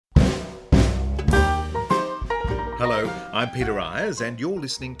I'm Peter Ayres, and you're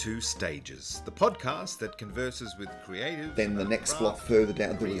listening to Stages, the podcast that converses with creatives. Then the next block further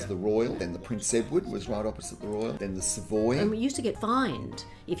down there was the Royal, then the Prince Edward was right opposite the Royal, then the Savoy. And we used to get fined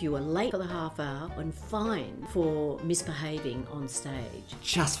if you were late for the half hour and fined for misbehaving on stage.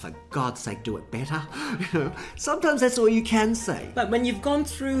 Just for God's sake, do it better. Sometimes that's all you can say. But when you've gone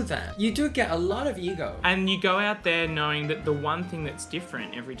through that, you do get a lot of ego. And you go out there knowing that the one thing that's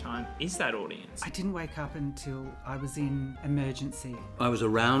different every time is that audience. I didn't wake up until I was in Emergency. I was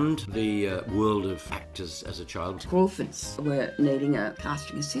around the world of actors as a child. Crawfords were needing a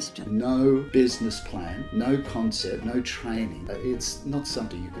casting assistant. No business plan, no concept, no training. It's not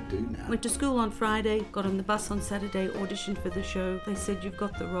something you could do now. Went to school on Friday, got on the bus on Saturday, auditioned for the show. They said, "You've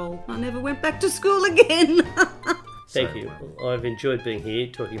got the role." I never went back to school again. Thank you. I've enjoyed being here,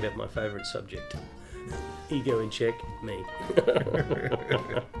 talking about my favourite subject. Ego in check, me.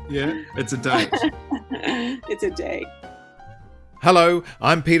 Yeah, it's a date. It's a date. Hello,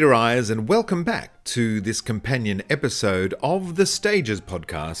 I'm Peter Ayres, and welcome back to this companion episode of the Stages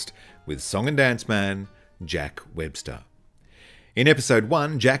podcast with song and dance man Jack Webster. In episode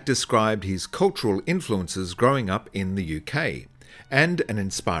 1, Jack described his cultural influences growing up in the UK and an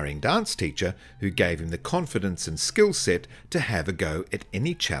inspiring dance teacher who gave him the confidence and skill set to have a go at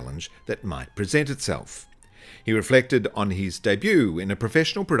any challenge that might present itself. He reflected on his debut in a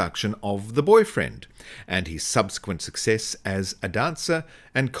professional production of The Boyfriend and his subsequent success as a dancer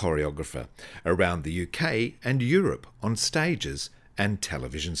and choreographer around the UK and Europe on stages and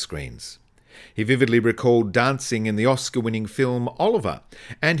television screens. He vividly recalled dancing in the Oscar-winning film Oliver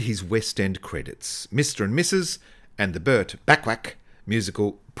and his West End credits, Mr. and Mrs. and the Burt Bacharach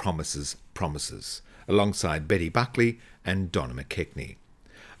musical Promises, Promises, alongside Betty Buckley and Donna McKechnie.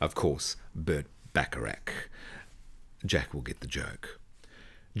 Of course, Burt Bacharach. Jack will get the joke.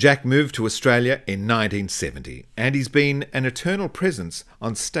 Jack moved to Australia in 1970, and he's been an eternal presence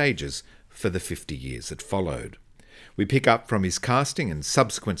on stages for the 50 years that followed. We pick up from his casting and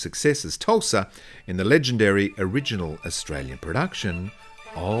subsequent success as Tulsa in the legendary original Australian production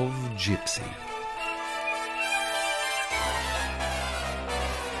of Gypsy.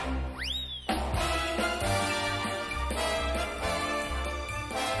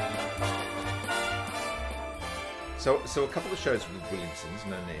 So a couple of shows with Williamsons,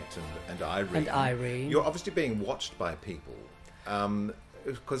 Nanette and Irene. And Irene. You're obviously being watched by people.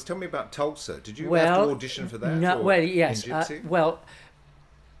 Because tell me about Tulsa. Did you have to audition for that? No, well, yes. In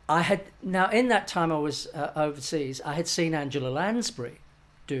I had... Now, in that time I was overseas, I had seen Angela Lansbury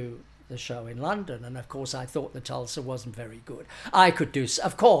do the show in London, and of course I thought the Tulsa wasn't very good. I could do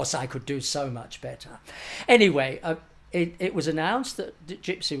so much better. Anyway... It was announced that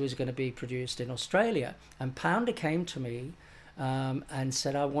Gypsy was going to be produced in Australia, and Pounder came to me and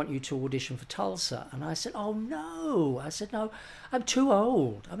said, "I want you to audition for Tulsa." And I said, "Oh no!" I said, "No, I'm too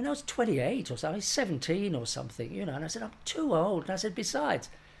old. I mean, I was 28 or something, I was 17 or something, you know." And I said, "I'm too old." And I said, "Besides,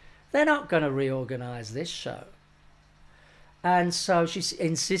 they're not going to reorganise this show." And so she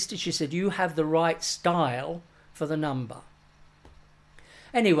insisted. She said, "You have the right style for the number."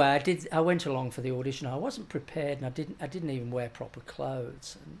 Anyway, I went along for the audition. I wasn't prepared, and I didn't even wear proper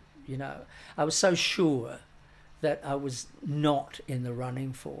clothes. And you know, I was so sure that I was not in the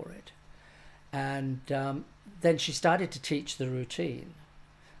running for it. And then she started to teach the routine,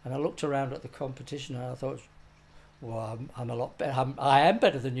 and I looked around at the competition, and I thought, well, I'm a lot better. I am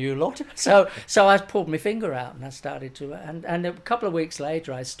better than you lot. So I pulled my finger out, and I started to. And a couple of weeks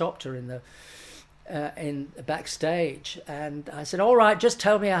later, I stopped her in the backstage, and I said, "All right, just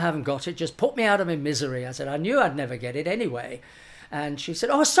tell me I haven't got it. Just put me out of my misery." I said, "I knew I'd never get it anyway." And she said,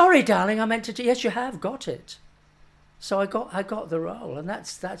 "Oh, sorry, darling, I meant to." Yes, you have got it. So I got the role, and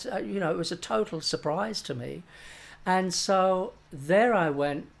that's you know, it was a total surprise to me. And so there I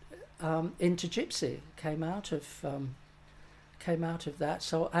went into Gypsy. Came out of that.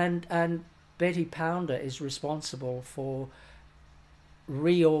 So and Betty Pounder is responsible for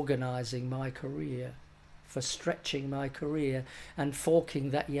reorganising my career, for stretching my career and forking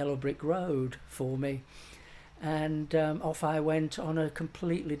that yellow brick road for me. And off I went on a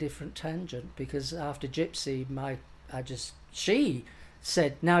completely different tangent, because after Gypsy, she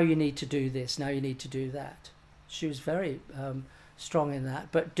said, "Now you need to do this, now you need to do that." She was very strong in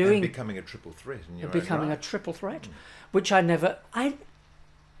that. But doing... And becoming a triple threat in your own Becoming right. a triple threat, which I never...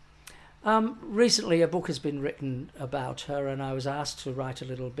 recently a book has been written about her, and I was asked to write a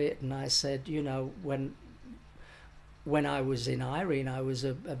little bit, and I said, you know, when I was in Irene, I was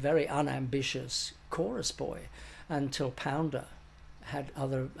a very unambitious chorus boy until Pounder had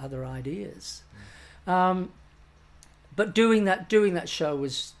other ideas. But doing that show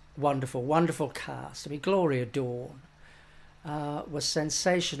was wonderful cast. I mean, Gloria Dawn, was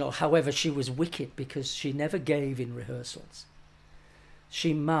sensational. However, she was wicked because she never gave in rehearsals.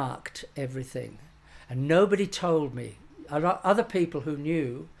 She marked everything. And nobody told me. Other people who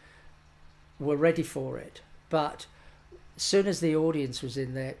knew were ready for it. But as soon as the audience was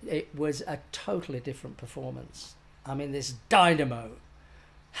in there, it was a totally different performance. I mean, this dynamo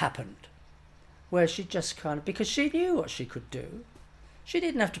happened where she just kind of, because she knew what she could do. She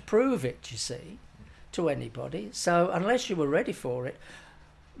didn't have to prove it, you see, to anybody. So unless you were ready for it,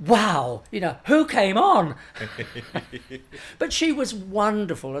 wow, you know, who came on? But she was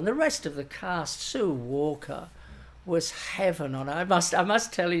wonderful, and the rest of the cast, Sue Walker, was heaven on earth. I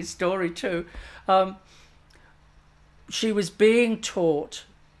must tell you a story too. She was being taught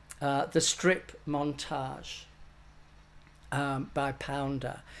the strip montage by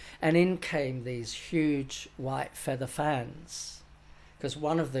Pounder, and in came these huge white feather fans, because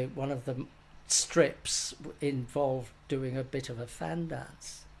one of the strips involved doing a bit of a fan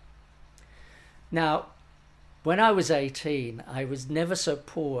dance. Now, when I was 18, I was never so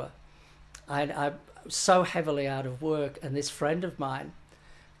poor. I was so heavily out of work, and this friend of mine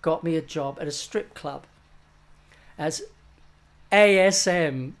got me a job at a strip club as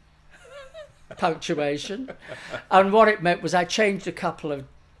ASM punctuation. And what it meant was I changed a couple of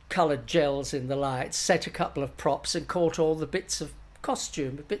coloured gels in the lights, set a couple of props, and caught all the bits of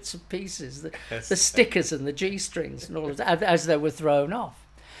costume, the bits and pieces, the stickers and the G-strings and all of that as they were thrown off.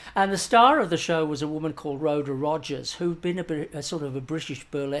 And the star of the show was a woman called Rhoda Rogers, who'd been a sort of a British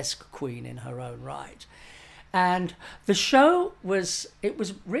burlesque queen in her own right. And the show was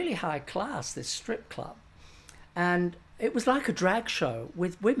really high class, this strip club. And it was like a drag show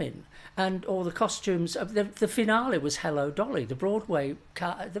with women, and all the costumes. The finale was Hello Dolly. The Broadway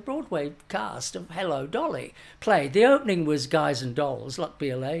cast of Hello Dolly played. The opening was Guys and Dolls, Luck Be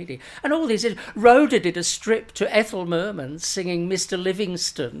a Lady, and all these. Rhoda did a strip to Ethel Merman singing Mr.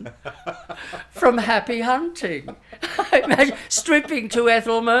 Livingston from Happy Hunting. Imagine stripping to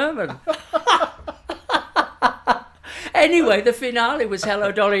Ethel Merman. Anyway, the finale was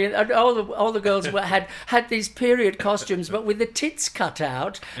Hello Dolly, and all the girls had these period costumes, but with the tits cut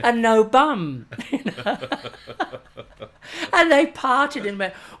out and no bum. You know? And they parted and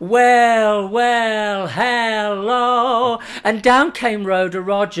went, well, hello. And down came Rhoda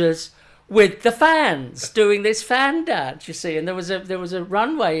Rogers with the fans doing this fan dance, you see. And there was a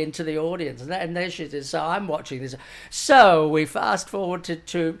runway into the audience, and there she is. So I'm watching this. So we fast forward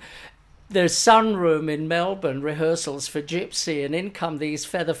to the Sunroom in Melbourne, rehearsals for Gypsy, and in come these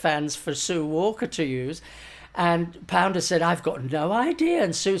feather fans for Sue Walker to use. And Pounder said, I've got no idea.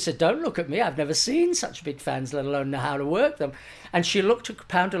 And Sue said, don't look at me. I've never seen such big fans, let alone know how to work them. And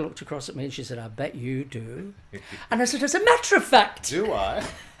Pounder looked across at me and she said, I bet you do. And I said, as a matter of fact. Do I?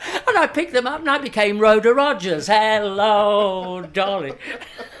 And I picked them up and I became Rhoda Rogers. Hello, Dolly.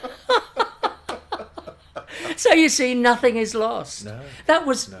 So you see, nothing is lost. No, that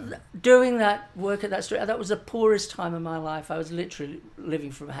was doing that work at that street. That was the poorest time of my life. I was literally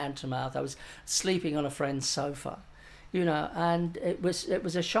living from hand to mouth. I was sleeping on a friend's sofa, you know, and it was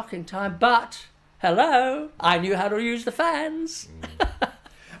a shocking time. But hello, I knew how to use the fans.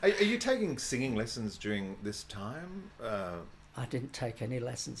 Are you taking singing lessons during this time? I didn't take any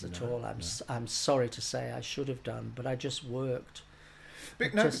lessons at all. I'm sorry to say, I should have done, but I just worked.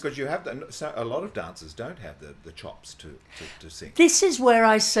 Because you have a lot of dancers don't have the chops to sing. This is where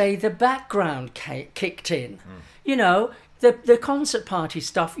I say the background kicked in. You know, the concert party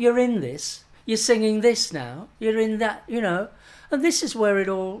stuff, you're in this, you're singing this now, you're in that, you know, and this is where it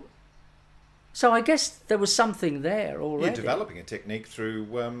all... So I guess there was something there already. You're developing a technique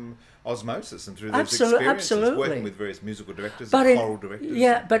through osmosis and through those experiences, working with various musical directors and choral directors.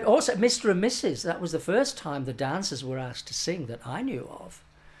 Yeah, but also Mr. and Mrs., that was the first time the dancers were asked to sing that I knew of.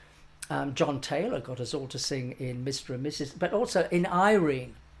 John Taylor got us all to sing in Mr. and Mrs., but also in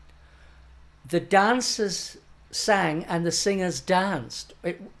Irene. The dancers sang and the singers danced.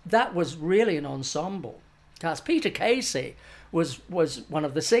 That was really an ensemble. Because Peter Casey was one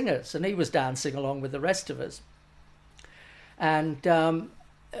of the singers, and he was dancing along with the rest of us. And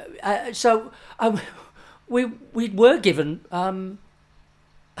so we were given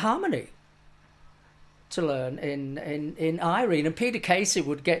harmony to learn in Irene, and Peter Casey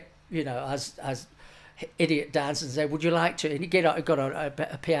would get, you know, as idiot dancers and say, would you like to? And he got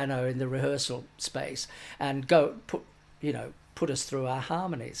a piano in the rehearsal space and put us through our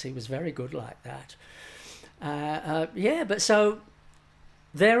harmonies. He was very good like that. Yeah, but so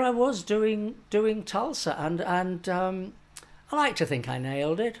there I was doing Tulsa, and I like to think I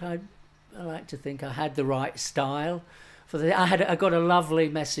nailed it. I like to think I had the right style for I got a lovely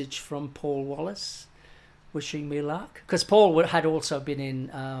message from Paul Wallace wishing me luck. Because Paul had also been in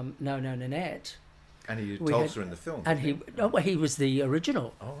No No Nanette. And he Tulsa in the film. And he was the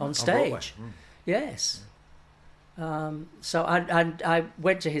original on stage. Yes. So I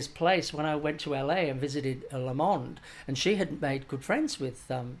went to his place when I went to LA and visited Lamond, and she had made good friends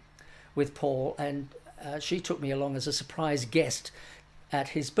with Paul, and she took me along as a surprise guest at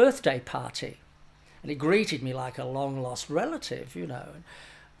his birthday party, and he greeted me like a long lost relative, you know.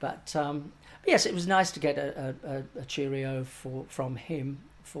 But yes, it was nice to get a cheerio from him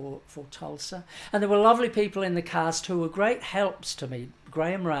for Tulsa, and there were lovely people in the cast who were great helps to me.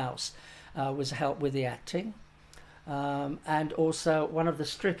 Graham Rouse was a help with the acting. And also one of the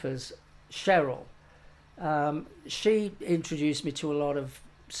strippers, Cheryl, she introduced me to a lot of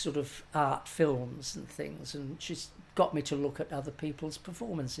sort of art films and things, and she's got me to look at other people's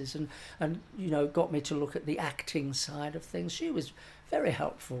performances and you know, got me to look at the acting side of things. She was very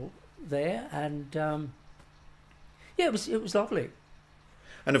helpful there, and yeah, it was lovely.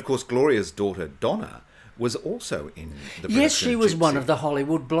 And of course, Gloria's daughter Donna was also in the Yes, she was Gypsy. one of the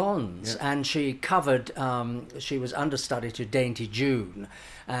Hollywood blondes, Yeah. and she covered, she was understudy to Dainty June,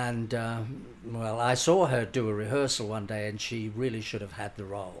 and well, I saw her do a rehearsal one day, and she really should have had the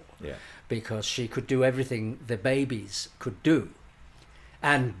role, because she could do everything the babies could do,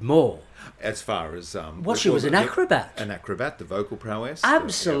 and more. As far as Well, she was an acrobat. An acrobat, the vocal prowess.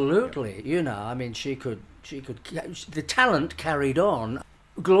 Absolutely, you know, I mean, she could, the talent carried on.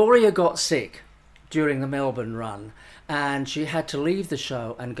 Gloria got sick during the Melbourne run, and she had to leave the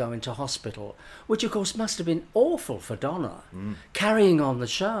show and go into hospital, which of course must have been awful for Donna, carrying on the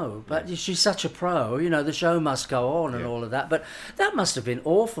show. But she's such a pro, you know, the show must go on and all of that, but that must have been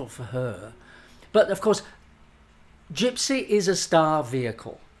awful for her. But of course, Gypsy is a star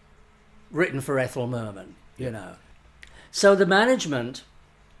vehicle, written for Ethel Merman, you know. So the management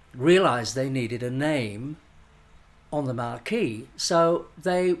realised they needed a name on the marquee, so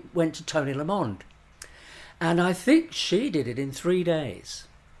they went to Tony Lamond. And I think she did it in 3 days.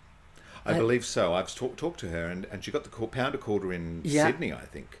 I believe so. I've talked to her, and she got the Pound Recorder in Sydney, I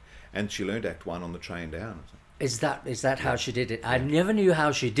think, and she learned Act 1 on the train down. Is that how she did it? I never knew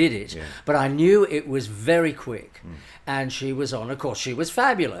how she did it, but I knew it was very quick. And she was on, of course, she was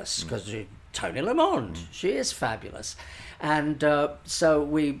fabulous, because Tony Lamond, she is fabulous. And so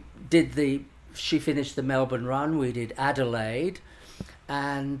we did she finished the Melbourne run, we did Adelaide,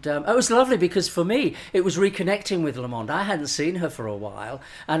 and it was lovely because for me it was reconnecting with Lamond. I hadn't seen her for a while,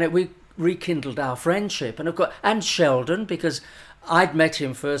 and we rekindled our friendship, and of course, and Sheldon, because I'd met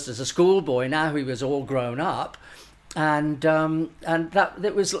him first as a schoolboy, now he was all grown up, and that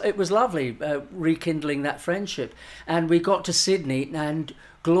it was lovely rekindling that friendship. And we got to Sydney, and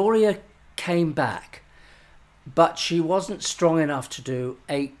Gloria came back, but she wasn't strong enough to do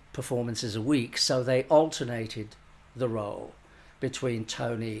 8 performances a week, so they alternated the role between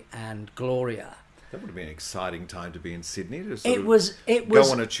Tony and Gloria. That would have been an exciting time to be in Sydney. To It was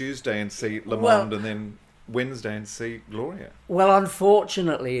go on a Tuesday and see Lamond, and then Wednesday and see Gloria. Well,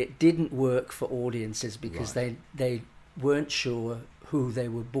 unfortunately, it didn't work for audiences because they weren't sure who they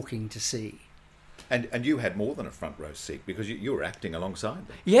were booking to see. And you had more than a front row seat because you were acting alongside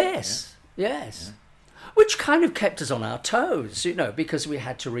them. Yes. Which kind of kept us on our toes, you know, because we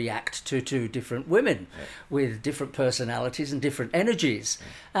had to react to 2 different women with different personalities and different energies,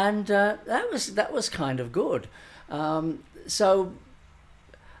 and that was kind of good. I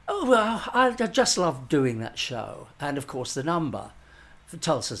just loved doing that show, and of course the number, for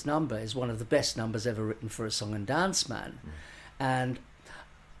Tulsa's Number, is one of the best numbers ever written for a song and dance man, and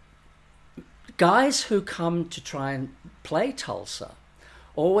guys who come to try and play Tulsa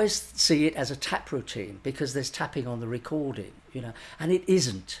always see it as a tap routine because there's tapping on the recording, you know, and it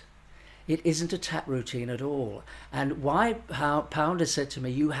isn't. It isn't a tap routine at all. And how Pounder said to me,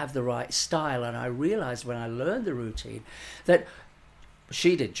 "You have the right style," and I realised when I learned the routine that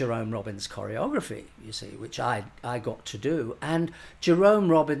she did Jerome Robbins' choreography, you see, which I got to do, and Jerome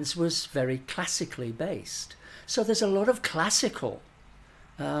Robbins was very classically based, so there's a lot of classical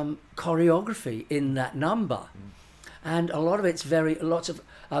choreography in that number. And a lot of it's lots of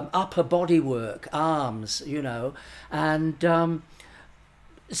upper body work, arms, you know, and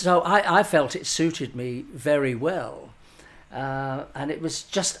so I felt it suited me very well, and it was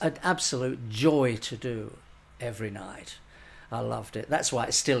just an absolute joy to do every night. I loved it. That's why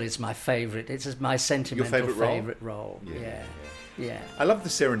it still is my favourite. It's my sentimental favourite role. Yeah. I love the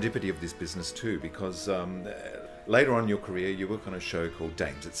serendipity of this business too, because later on in your career, you work on a show called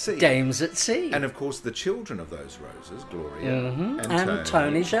Dames at Sea. Dames at Sea. And of course, the children of those roses, Gloria and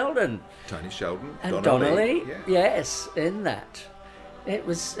Tony Sheldon. Tony Sheldon. And Donna Lee. Yes, in that. It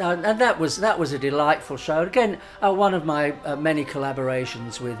was, and that was a delightful show. Again, one of my many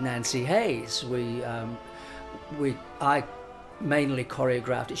collaborations with Nancy Hayes. I mainly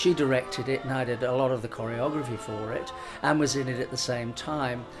choreographed it. She directed it, and I did a lot of the choreography for it, and was in it at the same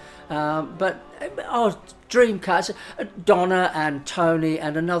time. Dream cast, Donna and Tony,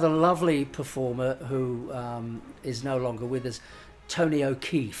 and another lovely performer who is no longer with us, Tony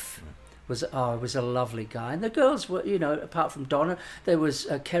O'Keefe. Was a lovely guy, and the girls were, apart from Donna, there was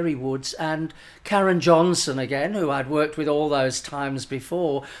Kerry Woods and Karen Johnson again, who I'd worked with all those times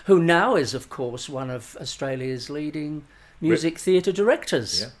before, who now is, of course, one of Australia's leading music theatre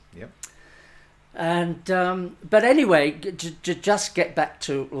directors. Yeah. And but anyway, to just get back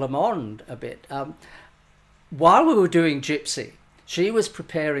to Lamond a bit, while we were doing Gypsy, she was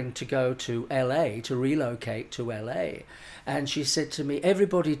preparing to go to LA, to relocate to LA. And she said to me,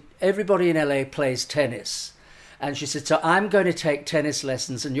 everybody in LA plays tennis. And she said, so I'm going to take tennis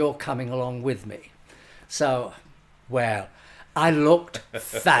lessons and you're coming along with me. So, well, I looked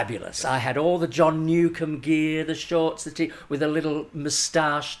fabulous. I had all the John Newcombe gear, the shorts, with a little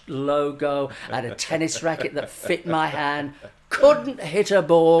moustached logo. I had a tennis racket that fit my hand. Couldn't hit a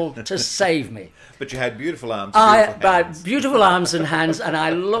ball to save me. But you had beautiful arms. Beautiful arms and hands, and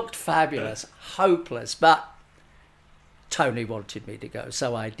I looked fabulous. Hopeless, but Tony wanted me to go,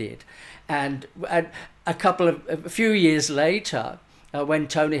 so I did. And a few years later, when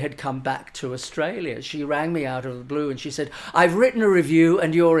Tony had come back to Australia, she rang me out of the blue and she said, I've written a review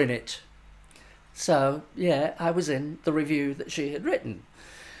and you're in it. So, yeah, I was in the review that she had written.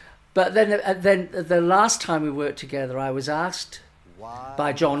 But then the last time we worked together, I was asked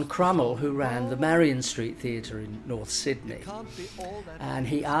by John Crummell, who ran the Marion Street Theatre in North Sydney. And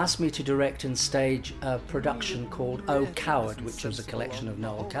he asked me to direct and stage a production called Oh Coward, which was a collection of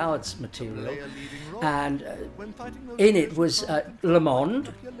Noel Coward's material. And in it was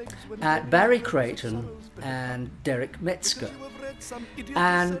Lamond, Barry Creighton and Derek Metzger.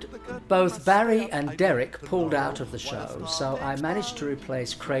 And both Barry and Derek pulled out of the show, so I managed to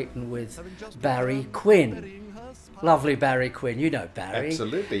replace Creighton with Barry Quinn. Lovely Barry Quinn, you know Barry.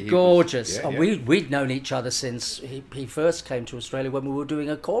 Absolutely. Gorgeous. We'd known each other since he first came to Australia when we were doing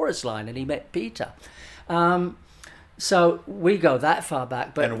a chorus line and he met Peter. So we go that far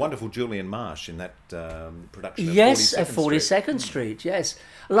back. But and a wonderful Julian Marsh in that production of 42nd Street, yes.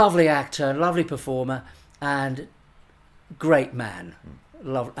 Lovely actor, lovely performer, and great man.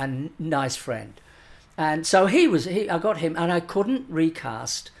 And nice friend. And so I got him, and I couldn't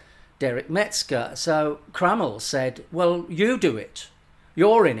recast Derek Metzger. So Crummell said, well, you do it.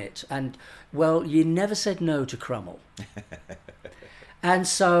 You're in it. And, well, you never said no to Crummell. And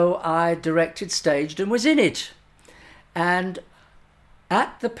so I directed, staged, and was in it. And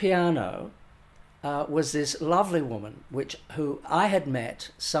at the piano was this lovely woman, who I had met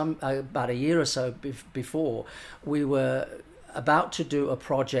about a year or so before. We were about to do a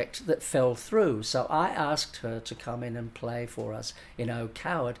project that fell through, so I asked her to come in and play for us in Oh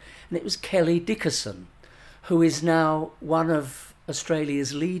Coward, and it was Kelly Dickerson, who is now one of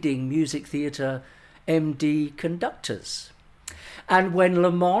Australia's leading music theatre MD conductors. And when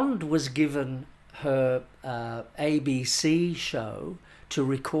Lamond was given her ABC show to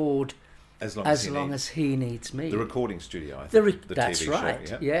record As Long as He Needs Me, the recording studio, I think, that's TV right,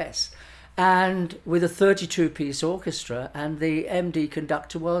 show, yes. And with a 32-piece orchestra, and the MD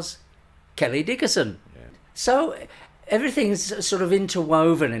conductor was Kelly Dickerson. Yeah. So everything's sort of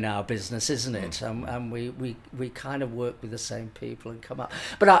interwoven in our business, isn't it? And we kind of work with the same people and come up.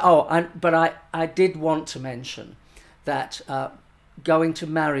 But I did want to mention that going to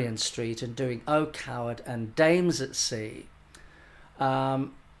Marion Street and doing Oh Coward and Dames at Sea,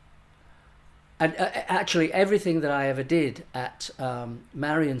 and actually, everything that I ever did at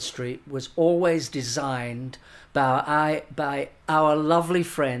Marion Street was always designed by our lovely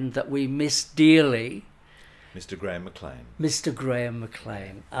friend that we miss dearly, Mr. Graham McLean. Mr. Graham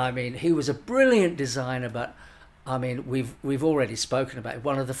McLean. I mean, he was a brilliant designer, but I mean, we've already spoken about it.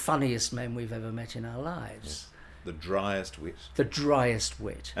 One of the funniest men we've ever met in our lives. Yes. The driest wit. The driest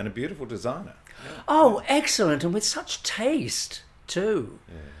wit. And a beautiful designer. Yeah. Oh, excellent, and with such taste too.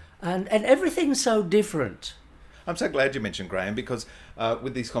 Yeah. And everything's so different. I'm so glad you mentioned Graham, because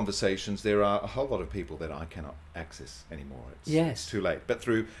with these conversations there are a whole lot of people that I cannot access anymore. It's too late. But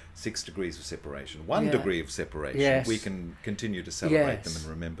through 6 degrees of separation, 1 degree of separation, we can continue to celebrate them and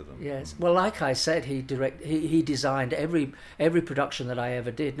remember them. Yes. Well, like I said, he designed every production that I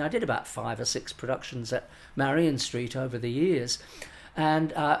ever did, and I did about 5 or 6 productions at Marion Street over the years.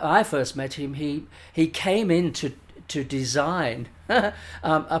 And I first met him. He came in to design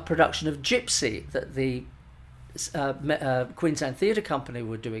a production of Gypsy that the Queensland Theatre Company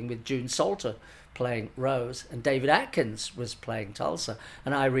were doing with June Salter playing Rose and David Atkins was playing Tulsa,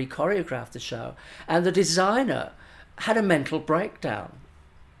 and I re-choreographed the show. And the designer had a mental breakdown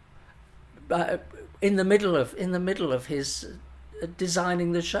in the middle of his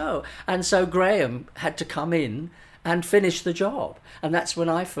designing the show, and so Graham had to come in and finish the job. And that's when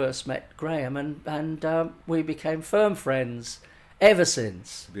I first met Graham, and we became firm friends ever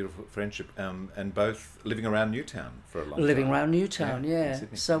since. Beautiful friendship, and both living around Newtown for a long time. Living around Newtown, yeah.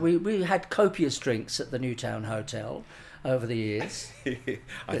 Sydney. So we had copious drinks at the Newtown Hotel over the years.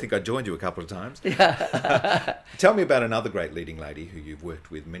 I think I joined you a couple of times. Yeah. Tell me about another great leading lady who you've worked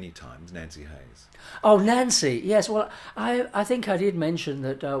with many times, Nancy Hayes. Oh, Nancy, yes. Well, I think I did mention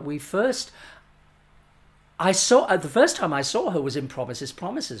that the first time I saw her was in Promises,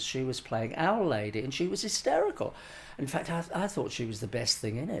 Promises. She was playing Owl Lady, and she was hysterical. In fact, I thought she was the best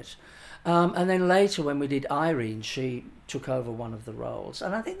thing in it. And then later, when we did Irene, she took over one of the roles.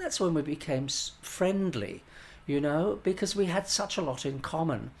 And I think that's when we became friendly, because we had such a lot in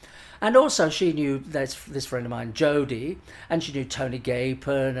common. And also she knew this friend of mine, Jodie, and she knew Tony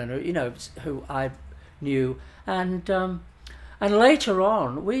Gapon, and, who I knew. And later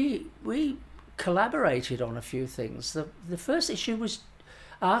on, we collaborated on a few things. The first issue was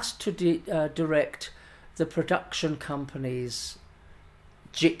asked to direct the production company's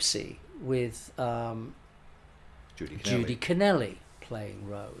Gypsy with Judy Kennelly playing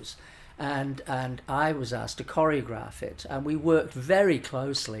Rose, and I was asked to choreograph it, and we worked very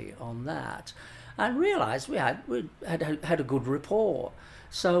closely on that, and realised we had a good rapport.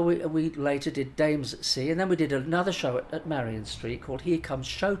 So we later did Dames at Sea, and then we did another show at Marion Street called Here Comes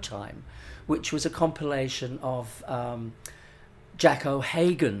Showtime, which was a compilation of Jack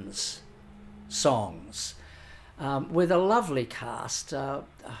O'Hagan's songs, with a lovely cast.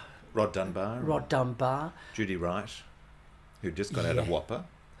 Rod Dunbar. Judy Wright, who just got out of Whopper.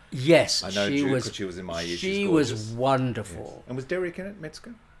 Yes, I know Judy because she was in my year. She was wonderful. Yes. And was Derek in it,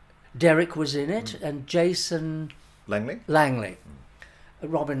 Metzger? Derek was in it, and Jason Langley.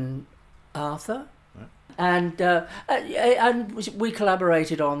 Robin Arthur. And we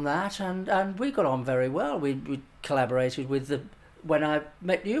collaborated on that, and we got on very well. We collaborated with when I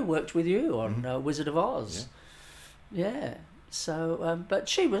met you, worked with you on Wizard of Oz. Yeah. So, but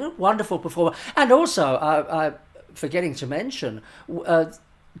she was a wonderful performer, and also I forgetting to mention,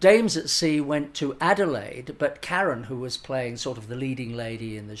 Dames at Sea went to Adelaide, but Karen, who was playing sort of the leading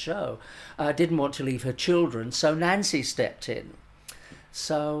lady in the show, didn't want to leave her children, so Nancy stepped in.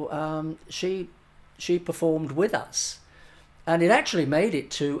 So she performed with us, and it actually made it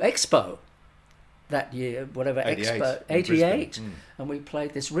to Expo that year, whatever 88, Expo 88, and we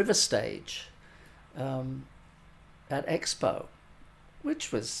played this river stage at Expo,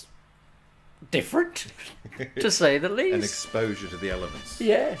 which was different to say the least. An exposure to the elements.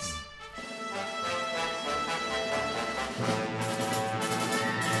 Yes.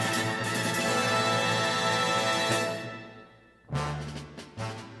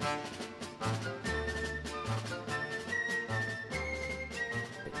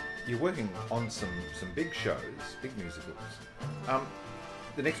 You're working on some big shows, big musicals.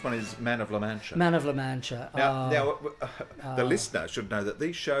 The next one is Man of La Mancha. Man of La Mancha. Now the listener should know that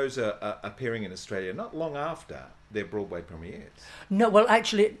these shows are appearing in Australia not long after their Broadway premieres. No, well,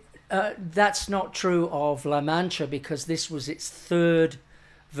 actually, that's not true of La Mancha, because this was its third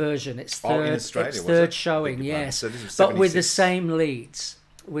version, its third showing, yes, so this was but with the same leads,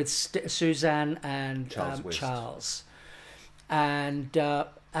 with Suzanne and Charles.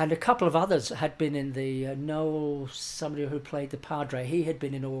 And a couple of others had been in the Noel, somebody who played the Padre. He had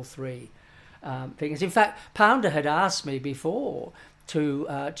been in all three things. In fact, Pounder had asked me before to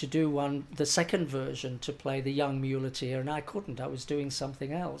do the second version, to play the young muleteer, and I couldn't. I was doing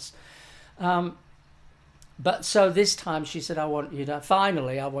something else. But so this time she said, I want you to play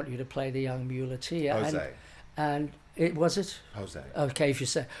the young muleteer. Jose. And it was it? Jose. Okay, if you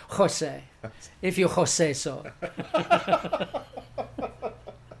say Jose. If you're Jose, so.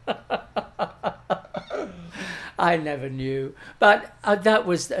 I never knew, but that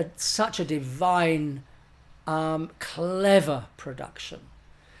was such a divine, clever production.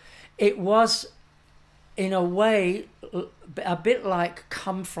 It was, in a way, a bit like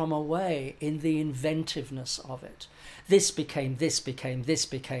Come From Away in the inventiveness of it. This became this, became this,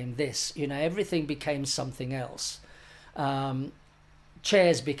 became this. Everything became something else.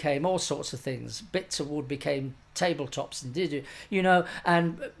 Chairs became all sorts of things. Bits of wood became tabletops, and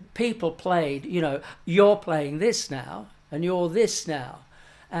and people played, you're playing this now, and you're this now,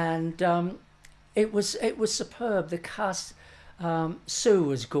 and it was superb. The cast, Sue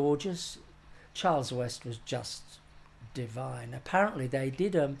was gorgeous, Charles West was just divine. Apparently, they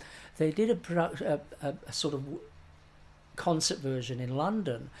did a sort of concert version in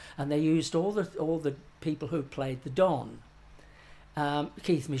London, and they used all the people who played the Don.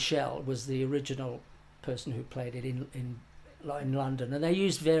 Keith Michel was the original person who played it in London, and they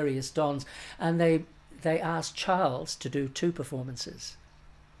used various Dons, and they asked Charles to do 2 performances.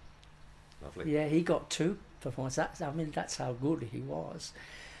 Lovely. Yeah, he got 2 performances. That's how good he was.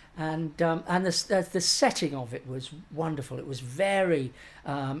 And the setting of it was wonderful. It was very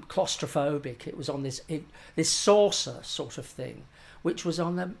claustrophobic. It was on this saucer sort of thing, which was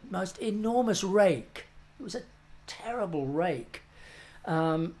on the most enormous rake. It was a terrible rake.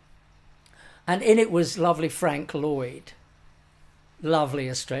 And in it was lovely Frank Lloyd. Lovely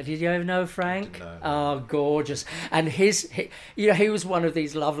Australian. Did you ever know Frank? No. Oh, gorgeous. And he was one of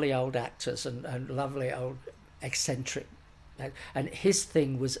these lovely old actors and lovely old eccentric. And his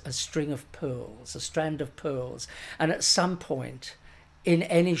thing was a string of pearls, a strand of pearls. And at some point in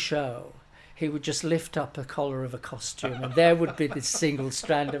any show, he would just lift up a collar of a costume and there would be this single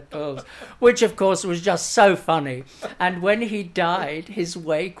strand of pearls, which of course was just so funny. And when he died, his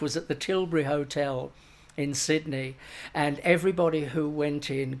wake was at the Tilbury Hotel in Sydney, and everybody who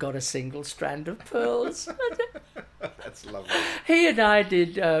went in got a single strand of pearls. That's lovely. He and I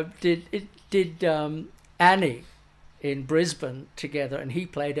did Annie in Brisbane together, and he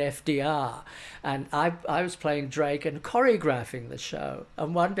played FDR, and I was playing Drake and choreographing the show.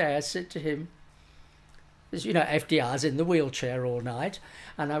 And one day I said to him, you know, FDR's in the wheelchair all night,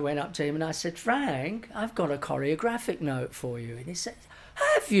 and I went up to him and I said, Frank, I've got a choreographic note for you. And he said,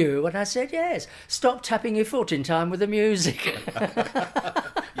 have you? And I said, yes. Stop tapping your foot in time with the music.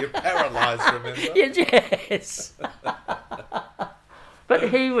 You're paralysed, remember? Yes. But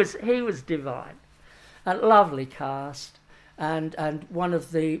he was divine. A lovely cast, and one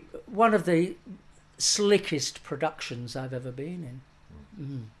of the slickest productions I've ever been in.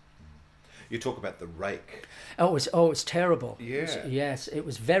 Mm. You talk about the rake. Oh, it's terrible. Yeah. Yes, it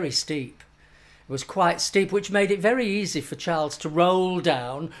was very steep. It was quite steep, which made it very easy for Charles to roll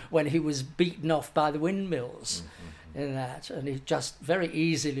down when he was beaten off by the windmills. In that, and he just very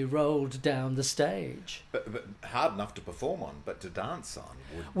easily rolled down the stage. But hard enough to perform on, but to dance on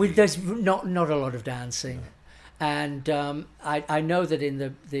there's not a lot of dancing. No. And I know that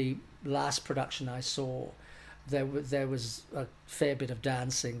in the last production I saw, there was a fair bit of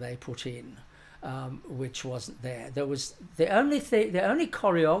dancing they put in, which wasn't there. There was the only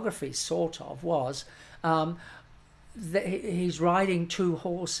choreography sort of was. He's riding 2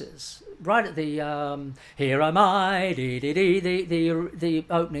 horses right at the "Here Am I," the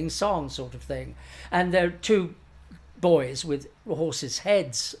opening song sort of thing, and there are 2 boys with horses'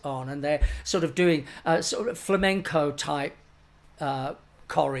 heads on, and they're sort of doing a sort of flamenco type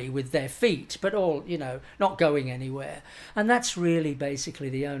choreo with their feet, but all, you know, not going anywhere. And that's really basically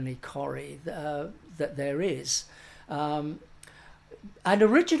the only choreo that there is. And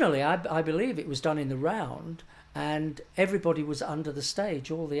originally, I believe it was done in the round. And everybody was under the stage.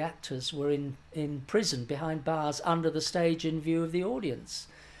 All the actors were in prison behind bars under the stage in view of the audience.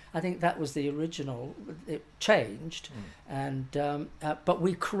 I think that was the original. It changed, and but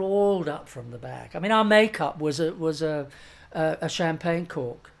we crawled up from the back. I mean, our makeup was a champagne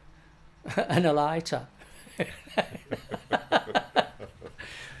cork and a lighter.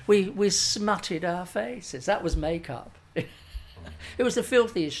 we smutted our faces. That was makeup. It was the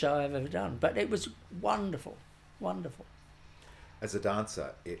filthiest show I've ever done, but it was wonderful. Wonderful. As a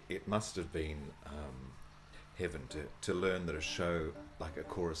dancer, it must have been heaven to learn that a show like A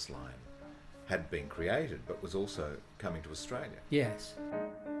Chorus Line had been created, but was also coming to Australia. Yes.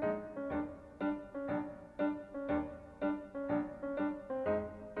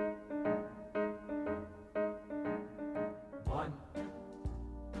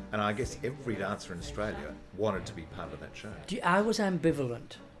 And I guess every dancer in Australia wanted to be part of that show. I was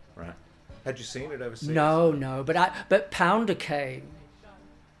ambivalent. Right. Had you seen it overseas? No, but Pounder came.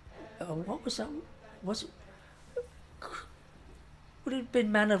 What was that? Was it? Would it have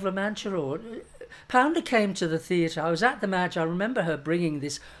been Man of La Mancha or Pounder came to the theatre. I was at the match. I remember her bringing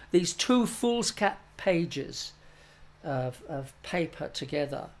these 2 foolscap pages of paper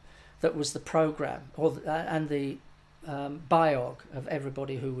together. That was the programme, and the biog of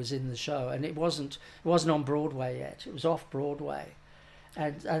everybody who was in the show, and it wasn't on Broadway yet. It was off Broadway.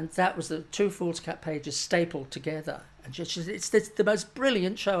 And that was the 2 foolscap pages stapled together. And it's the most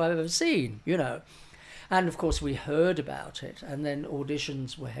brilliant show I've ever seen, you know. And of course we heard about it, and then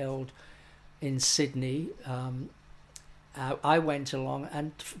auditions were held in Sydney. I went along,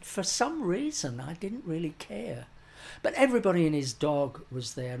 and for some reason I didn't really care. But everybody and his dog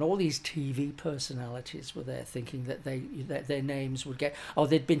was there, and all these TV personalities were there, thinking that that their names would get. Oh,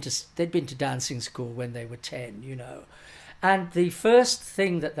 they'd been to dancing school when they were 10, you know. And the first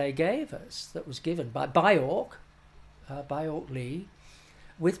thing that they gave us, that was given by Byork Lee,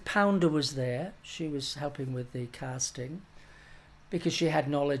 with Pounder was there. She was helping with the casting, because she had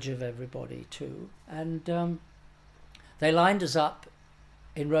knowledge of everybody too. And they lined us up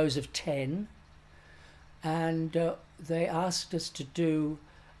in rows of 10, and they asked us to do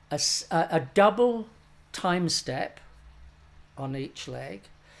a double time step on each leg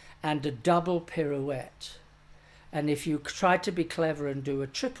and a double pirouette. And if you tried to be clever and do a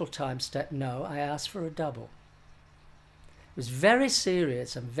triple time step, no, I asked for a double. It was very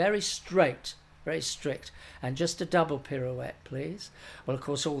serious and very straight, very strict. And just a double pirouette, please. Well, of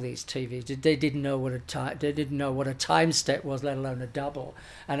course, all these TVs, they didn't know what a time step was, let alone a double.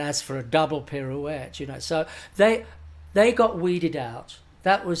 And as for a double pirouette, you know, so they got weeded out.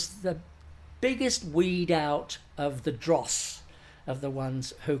 That was the biggest weed out of the dross of the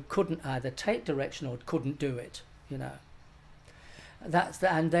ones who couldn't either take direction or couldn't do it, you know.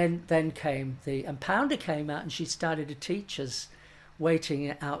 And then came and Pounder came out, and she started to teach us,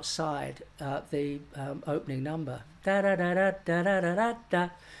 waiting outside the opening number, da da da da da da da da,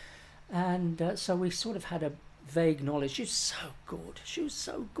 and so we sort of had a vague knowledge. She was so good. She was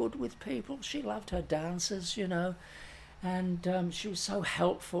so good with people. She loved her dancers, you know, and she was so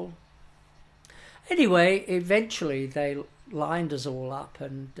helpful. Anyway, eventually they lined us all up,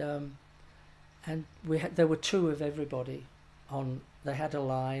 and there were 2 of everybody on. They had a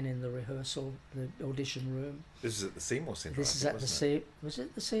line in the rehearsal, the audition room. This is at the Seymour Centre. This is at the Was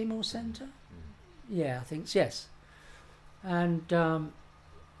it the Seymour Centre? Yeah, I think yes. And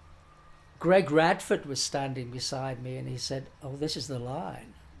Greg Radford was standing beside me, and he said, "Oh, this is the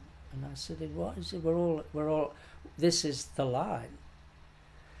line." And I said, "What?" He said, "We're all. This is the line."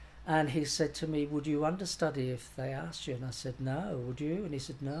 And he said to me, "Would you understudy if they asked you?" And I said, "No." "Would you?" And he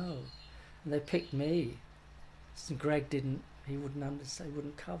said, "No." And they picked me. So Greg didn't. He wouldn't understand. He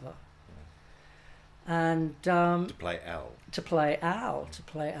wouldn't cover. And to play Al. To play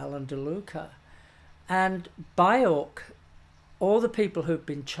Alan DeLuca, and Byork, all the people who've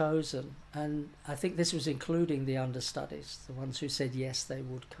been chosen, and I think this was including the understudies, the ones who said yes they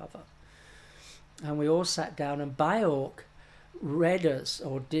would cover. And we all sat down, and Byork read us,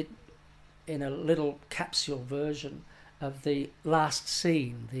 or did, in a little capsule version of the last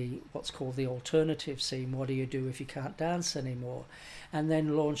scene, what's called the alternative scene, what do you do if you can't dance anymore? And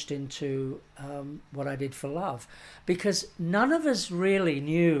then launched into What I Did for Love, because none of us really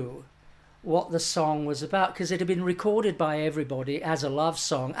knew what the song was about, because it had been recorded by everybody as a love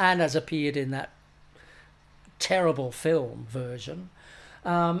song and as appeared in that terrible film version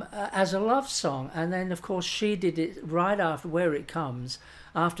as a love song. And then, of course, she did it right after Where It Comes,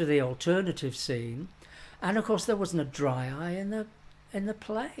 after the alternative scene. And of course there wasn't a dry eye in the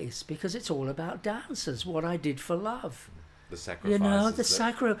place, because it's all about dancers. What I Did for Love. The sacrifices, you know,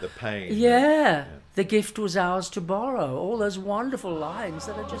 the pain. Yeah, the gift was ours to borrow. All those wonderful lines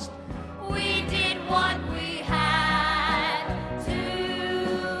that are just. We did what we had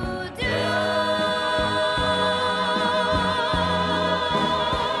to do.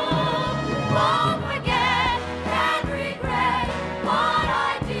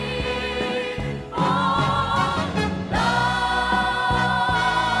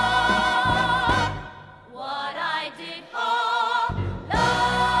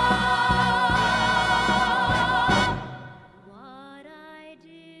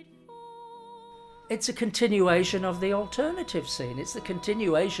 It's a continuation of the alternative scene. It's the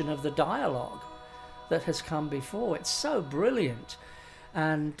continuation of the dialogue that has come before. It's so brilliant.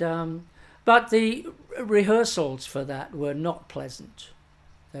 And but the rehearsals for that were not pleasant.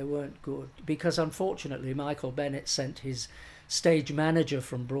 They weren't good, because unfortunately Michael Bennett sent his stage manager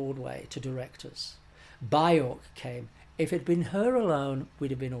from Broadway to direct us. Byork came. If it had been her alone,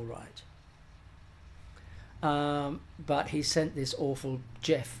 we'd have been all right. But he sent this awful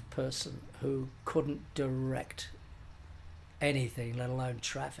Jeff person who couldn't direct anything, let alone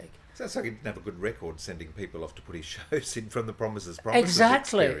traffic. Sounds like he didn't have a good record sending people off to put his shows in from the Promises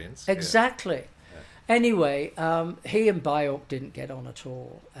Exactly. experience. Exactly. Yeah. Anyway, he and Byork didn't get on at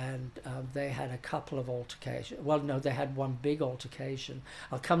all, and they had a couple of altercations. Well, no, they had one big altercation.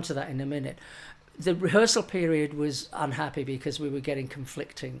 I'll come to that in a minute. The rehearsal period was unhappy because we were getting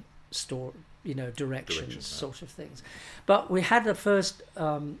conflicting directions, sort of things. But we had the first,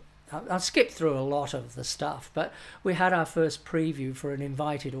 I'll skip through a lot of the stuff, but we had our first preview for an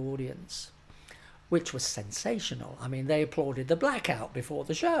invited audience which was sensational. I mean, they applauded the blackout before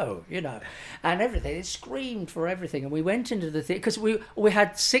the show, you know, and everything. They screamed for everything. And we went into the theatre, because we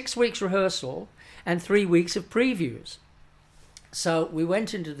had 6 weeks rehearsal and 3 weeks of previews. So we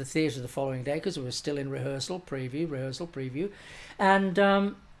went into the theatre the following day, because we were still in rehearsal, preview. And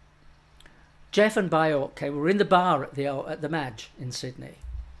Jeff and Bajork came. We were in the bar at the Madge in Sydney.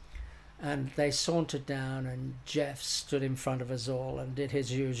 And they sauntered down, and Jeff stood in front of us all and did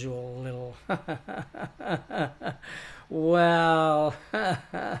his usual little, well,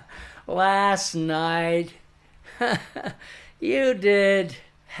 last night you did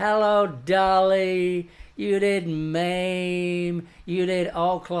Hello Dolly, you did Mame, you did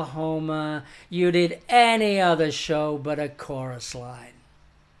Oklahoma, you did any other show but a chorus line.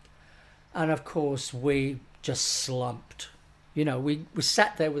 And of course we just slumped. You know, we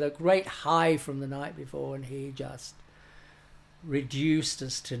sat there with a great high from the night before, and he just reduced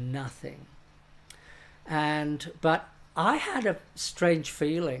us to nothing. But I had a strange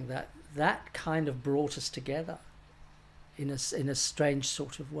feeling that kind of brought us together in a strange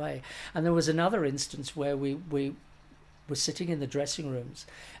sort of way. And there was another instance where we were sitting in the dressing rooms,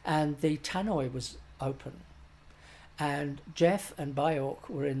 and the tannoy was open, and Jeff and Bajork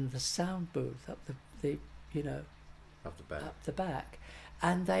were in the sound booth up the up the back,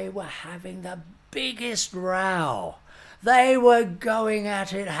 and they were having the biggest row. They were going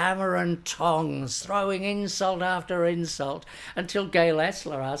at it hammer and tongs, throwing insult after insult, until Gail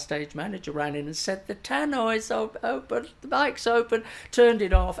Essler, our stage manager, ran in and said, the tannoy's open, the mic's open, turned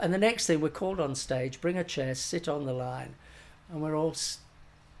it off, and the next thing we're called on stage, bring a chair, sit on the line, and we're all,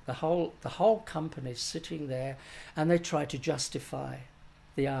 the whole company sitting there, and they tried to justify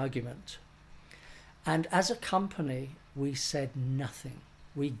the argument. And as a company, we said nothing.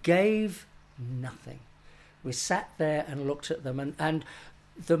 We gave nothing. We sat there and looked at them, and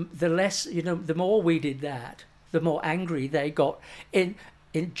the less, you know, the more we did that, the more angry they got in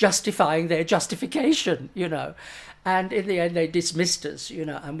justifying their justification, you know. And in the end, they dismissed us, you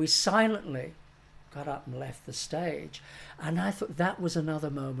know, and we silently got up and left the stage. And I thought that was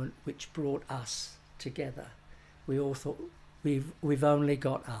another moment which brought us together. We all thought, we've only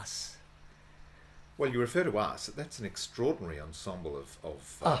got us. Well, you refer to us. That's an extraordinary ensemble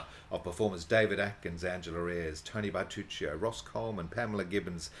of performers. David Atkins, Angela Ayres, Tony Bartuccio, Ross Coleman, Pamela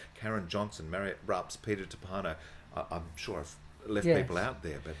Gibbons, Karen Johnson, Marriott Rups, Peter Tapano. I'm sure I've left people out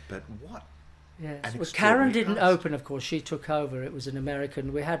there, but what? Yes. Well, Karen didn't open, of course. She took over. It was an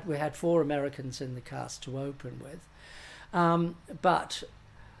American. We had 4 Americans in the cast to open with. But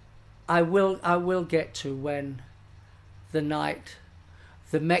I will get to when the night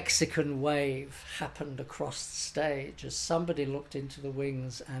the Mexican wave happened across the stage, as somebody looked into the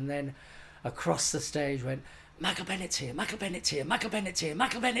wings, and then across the stage went, Michael Bennett's here, Michael Bennett's here, Michael Bennett's here,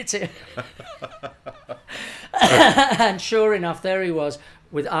 Michael Bennett's here. And sure enough, there he was,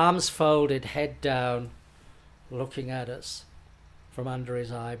 with arms folded, head down, looking at us from under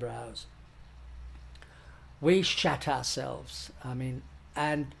his eyebrows. We shat ourselves, I mean,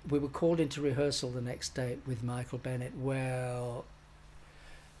 and we were called into rehearsal the next day with Michael Bennett. Well,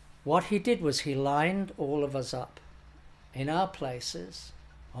 what he did was he lined all of us up in our places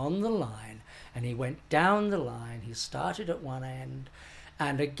on the line, and he went down the line. He started at one end,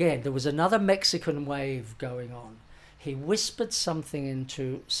 and again there was another Mexican wave going on. He whispered something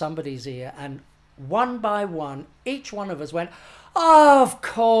into somebody's ear, and one by one each one of us went, of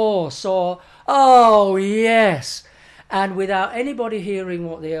course, or oh yes, and without anybody hearing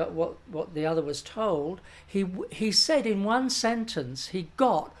what the other was told, he said in one sentence he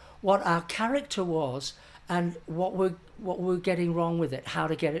got what our character was and what we're getting wrong with it, how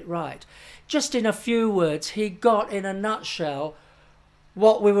to get it right. Just in a few words, he got in a nutshell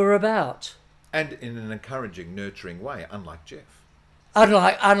what we were about. And in an encouraging, nurturing way, unlike Jeff.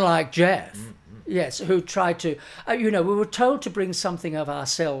 Unlike Jeff, yes, who tried to, we were told to bring something of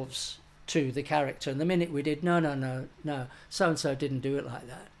ourselves to the character, and the minute we did, no, so-and-so didn't do it like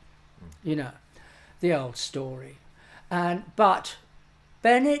that. You know, the old story. But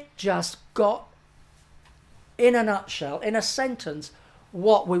Bennett just got, in a nutshell, in a sentence,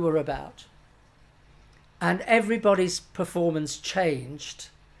 what we were about. And everybody's performance changed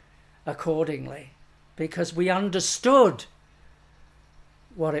accordingly, because we understood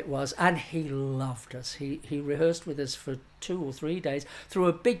what it was, and he loved us. He rehearsed with us for 2 or 3 days, threw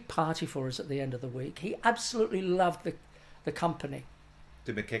a big party for us at the end of the week. He absolutely loved the company.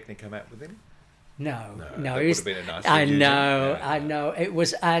 Did McKechnie come out with him? No. That would have been a nice I reunion. I know. It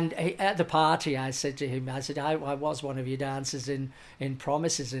was, and at the party, I said to him, I was one of your dancers in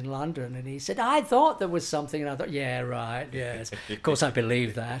Promises in London, and he said, I thought there was something, and I thought, yeah, right, yes. Of course, I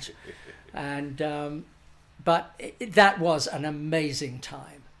believed that. And but that was an amazing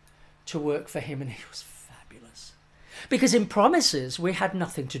time to work for him, and he was fabulous. Because in Promises, we had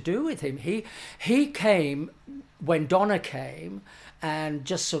nothing to do with him. He came when Donna came and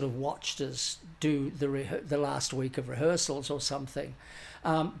just sort of watched us do the last week of rehearsals or something,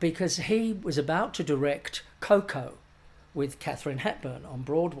 because he was about to direct Coco with Katharine Hepburn on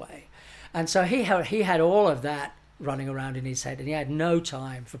Broadway. And so he had all of that running around in his head, and he had no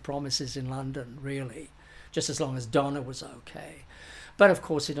time for Promises in London, really, just as long as Donna was okay. But of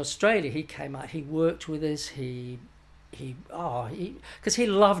course in Australia he came out, he worked with us, because he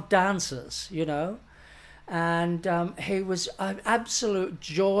loved dancers, you know. And he was an absolute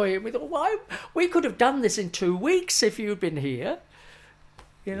joy. We thought, why, we could have done this in 2 weeks if you'd been here,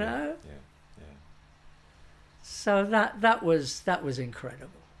 you know. Yeah. So that was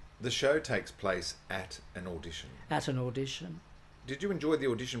incredible. The show takes place at an audition. At an audition. Did you enjoy the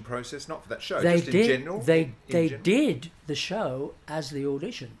audition process? Not for that show, They just did. in general. They general? did the show as the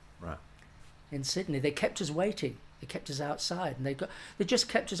audition. Right. In Sydney, they kept us waiting. They kept us outside, and they just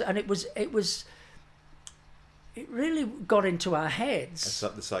kept us. And it really got into our heads.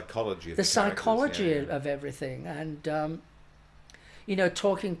 The psychology of the psychology of everything, and you know,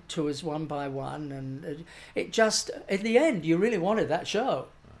 talking to us one by one, and it just, in the end, you really wanted that show.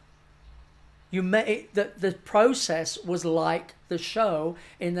 You the process was like the show,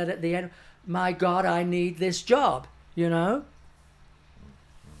 in that at the end, my God, I need this job, you know.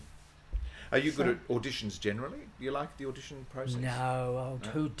 Are you good at auditions generally? Do you like the audition process? No,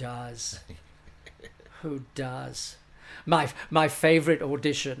 who does? Who does? My favourite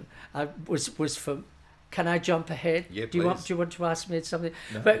audition was for. Can I jump ahead? Yeah, do you want to ask me something?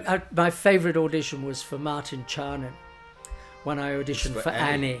 No. But my favourite audition was for Martin Charnin, when I auditioned for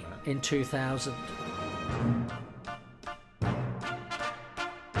Annie right? in 2000.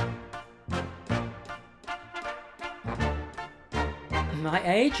 My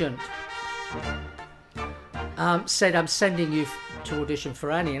agent said, I'm sending you to audition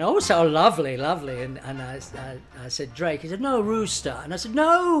for Annie. And also, lovely. And I said, Drake. He said, no, Rooster. And I said,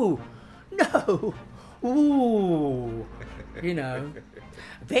 no. Ooh. You know,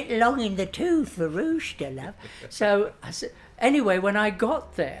 a bit long in the tooth for Rooster, love. So I said, anyway, when I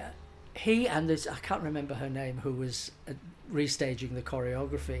got there, he and this, I can't remember her name, who was restaging the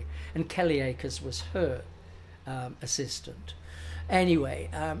choreography, and Kelly Akers was her assistant. Anyway,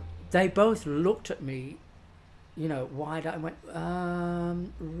 they both looked at me, you know, wide-eyed, and went,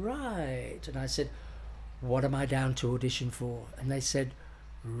 right. And I said, what am I down to audition for? And they said,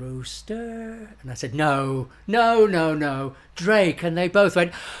 Rooster. And I said, no, Drake. And they both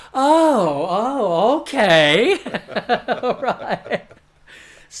went, oh, okay. All right.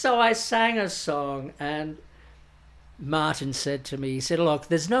 So I sang a song, and Martin said to me, he said, look,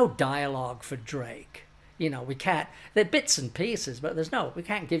 there's no dialogue for Drake. You know, we can't, they're bits and pieces, but we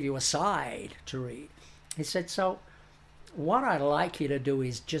can't give you a side to read. He said, so what I'd like you to do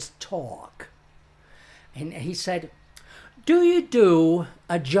is just talk. And he said, do you do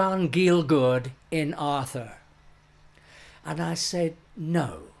a John Gielgud in Arthur? And I said,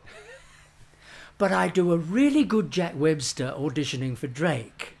 no. But I do a really good Jack Webster auditioning for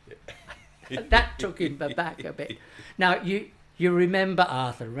Drake. That took him back a bit. Now, you remember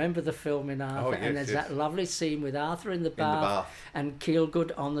Arthur, remember the film in Arthur? Oh, yes, and there's that lovely scene with Arthur in the bath and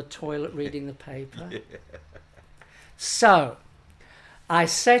Gielgud on the toilet reading the paper. Yeah. So I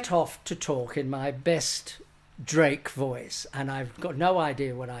set off to talk in my best Drake voice, and I've got no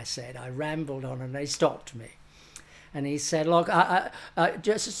idea what I said. I rambled on, and they stopped me. And he said, look, I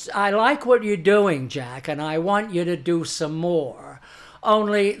like what you're doing, Jack, and I want you to do some more.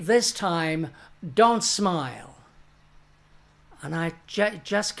 Only this time, don't smile. And I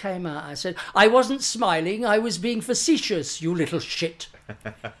just came out. I said, I wasn't smiling. I was being facetious, you little shit.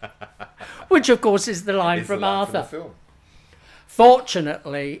 Which, of course, is the line from Arthur. From the film.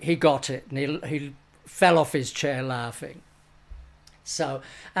 Fortunately, he got it, and he fell off his chair laughing. So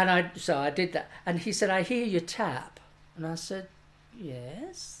I did that. And he said, I hear you tap. And I said,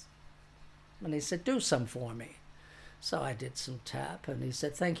 yes. And he said, do some for me. So I did some tap, and he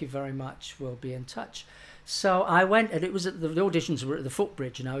said, thank you very much. We'll be in touch. So I went, and it was the auditions were at the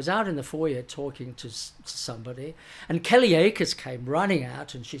Footbridge, and I was out in the foyer talking to somebody, and Kelly Akers came running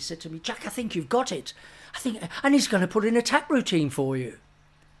out, and she said to me, Jack, I think you've got it. And he's going to put in a tap routine for you.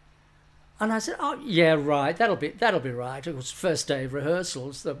 And I said, oh, yeah, right, that'll be right. It was the first day of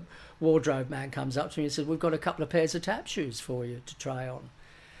rehearsals. The wardrobe man comes up to me and said, we've got a couple of pairs of tap shoes for you to try on.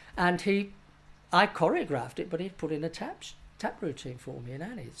 And I choreographed it, but he put in a tap tap routine for me in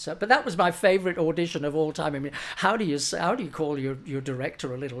Annie. So, but that was my favourite audition of all time. I mean, how do you call your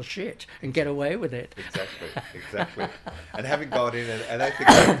director a little shit and get away with it? Exactly. And having gone in and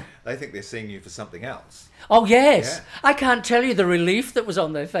they think they're seeing you for something else. Oh yes, Yeah. I can't tell you the relief that was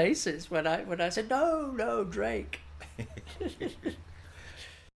on their faces when I said no, Drake.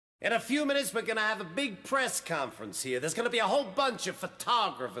 In a few minutes, we're going to have a big press conference here. There's going to be a whole bunch of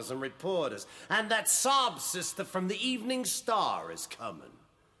photographers and reporters. And that sob sister from the Evening Star is coming.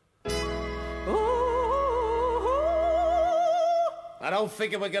 I don't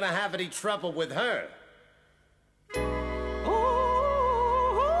figure we're going to have any trouble with her.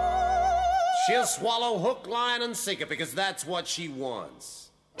 She'll swallow hook, line, and sinker because that's what she wants.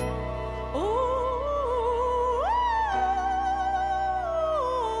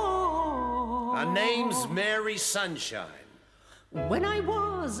 Her name's Mary Sunshine. When I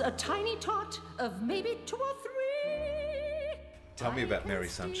was a tiny tot of maybe 2 or 3. Tell me about Mary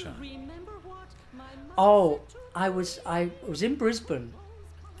Sunshine. Oh, I was in Brisbane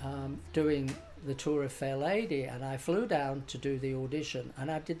doing the tour of Fair Lady, and I flew down to do the audition, and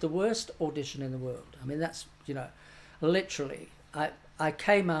I did the worst audition in the world. I mean, that's, literally. I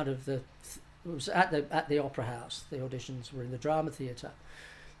came out of it was at the Opera House. The auditions were in the Drama Theatre.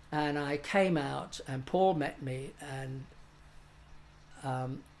 And I came out, and Paul met me, and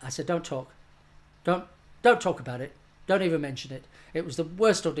I said, "Don't talk, don't talk about it. Don't even mention it. It was the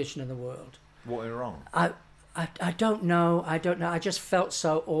worst audition in the world." What went wrong? I don't know. I just felt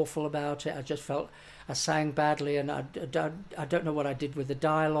so awful about it. I just felt I sang badly, and I don't know what I did with the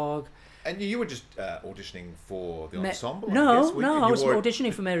dialogue. And you were just auditioning for the ensemble? No, I guess, I was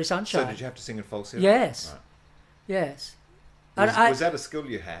auditioning for Mary Sunshine. So did you have to sing in falsetto? Yes. Right. Yes. Was that a skill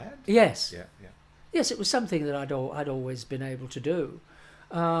you had? Yes. Yeah. Yes, it was something that I'd always been able to do.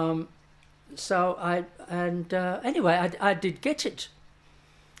 Anyway, I did get it.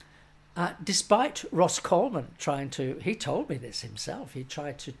 Despite Ross Coleman he told me this himself. He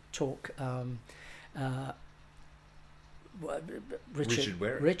tried to talk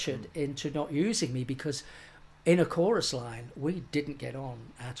Richard into not using me because in a chorus line we didn't get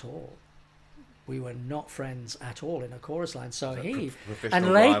on at all. We were not friends at all in a chorus line. So he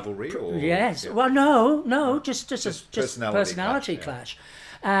professional rivalry, or yes, yeah. well, no, just personality clash.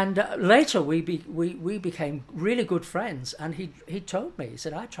 And later we became really good friends. And he told me, he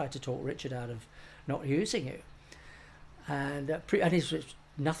said, "I tried to talk Richard out of not using you," and he's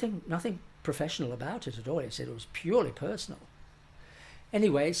nothing professional about it at all. He said it was purely personal.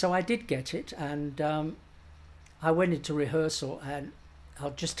 Anyway, so I did get it, and I went into rehearsal, and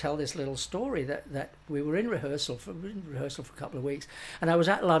I'll just tell this little story that we were in rehearsal for a couple of weeks, and I was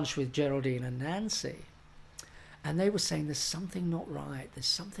at lunch with Geraldine and Nancy, and they were saying there's something not right, there's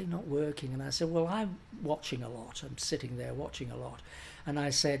something not working, and I said, well, I'm watching a lot, I'm sitting there watching a lot, and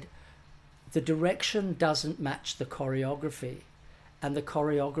I said, the direction doesn't match the choreography, and the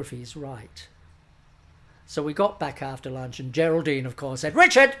choreography is right. So we got back after lunch, and Geraldine, of course, said,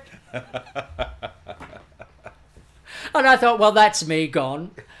 "Richard!" And I thought, well, that's me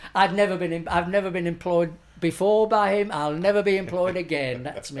gone. I've never been employed before by him. I'll never be employed again.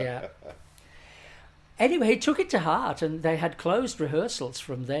 That's me out. Anyway, he took it to heart, and they had closed rehearsals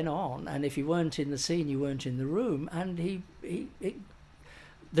from then on. And if you weren't in the scene, you weren't in the room. And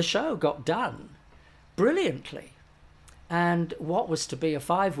the show got done brilliantly. And what was to be a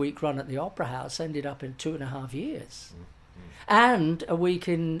 5-week run at the Opera House ended up in 2.5 years. And a week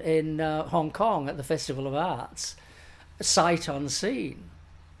in Hong Kong at the Festival of Arts. Sight unseen.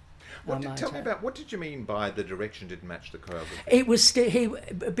 Tell me about, what did you mean by the direction didn't match the choreography? It was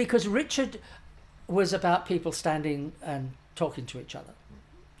because Richard was about people standing and talking to each other.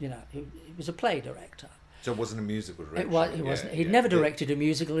 He was a play director. So it wasn't a musical direction. He wasn't. He'd never directed a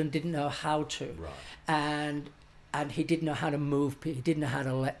musical and didn't know how to. Right. And he didn't know how to move. He didn't know how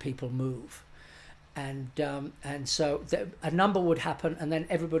to let people move. And so a number would happen, and then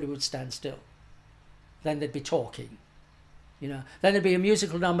everybody would stand still. Then they'd be talking. Then there'd be a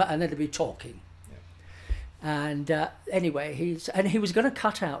musical number, and then they'd be talking. Yeah. And anyway, he was going to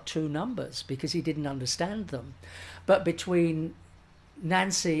cut out 2 numbers because he didn't understand them. But between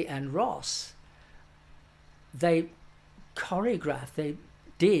Nancy and Ross, they choreographed. They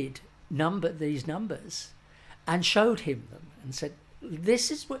did these numbers, and showed him them, and said,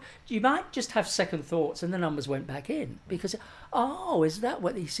 "This is what you might just have second thoughts," and the numbers went back in because, is that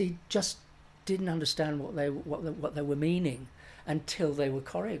what he just didn't understand what they were meaning until they were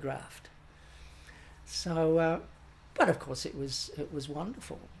choreographed. So, but of course it was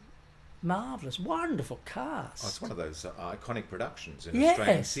wonderful. marvellous, wonderful cast. Oh, it's one of those iconic productions in Yes.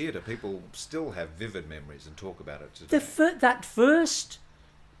 Australian theatre. People still have vivid memories and talk about it today. That first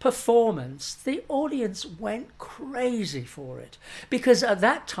performance, the audience went crazy for it, because at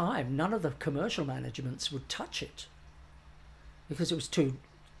that time none of the commercial managements would touch it because it was too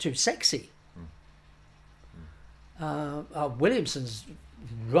sexy. Williamson's,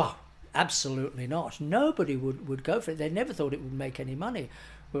 absolutely not. Nobody would go for it. They never thought it would make any money.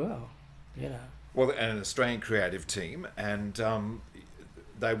 Well, you know. Well, and an Australian creative team, and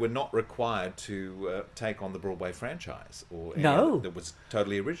they were not required to take on the Broadway franchise or any No. other that was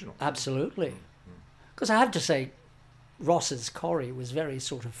totally original. Absolutely. Because I have to say, Ross's Corrie was very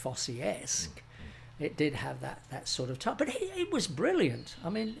sort of Fosse-esque. It did have that sort of touch, but it was brilliant. I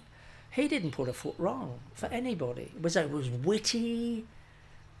mean, he didn't put a foot wrong for anybody. It was witty,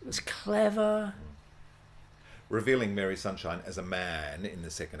 it was clever. Revealing Mary Sunshine as a man in the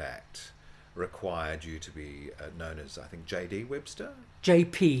second act required you to be known as, I think, J.D. Webster?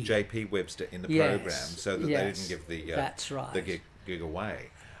 J.P. Webster in the Yes, program, so that yes, they didn't give the that's right. the gig away.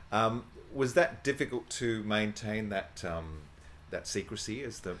 Was that difficult to maintain that secrecy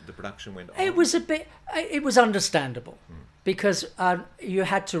as the production went on? It was it was understandable because you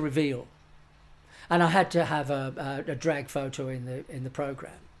had to reveal, and I had to have a drag photo in the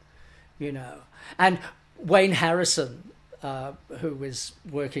program, you know. And Wayne Harrison, who was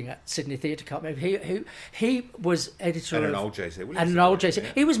working at Sydney Theatre Company, he was editor and of an old J.C. Williamson. and an old J.C.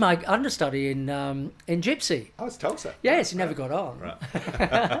 Yeah. He was my understudy in Gypsy. Oh, it's Tulsa. Yes, he never got on.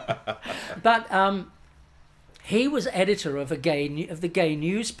 Right. But he was editor of the gay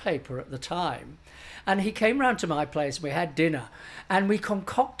newspaper at the time, and he came round to my place. We had dinner, and we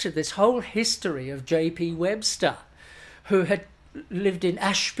concocted this whole history of J.P. Webster, who had lived in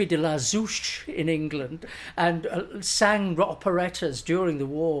Ashby de la Zouch in England and sang operettas during the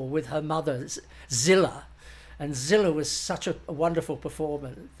war with her mother Zilla. And Zilla was such a wonderful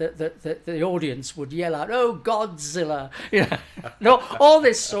performer that the audience would yell out, "Oh, Godzilla!" You know, all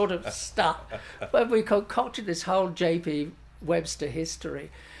this sort of stuff. But we concocted this whole J.P. Webster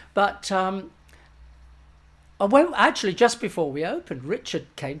history. But actually, just before we opened, Richard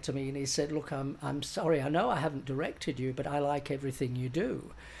came to me and he said, "Look, I'm sorry. I know I haven't directed you, but I like everything you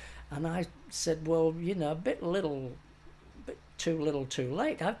do." And I said, "Well, you know, a bit too little, too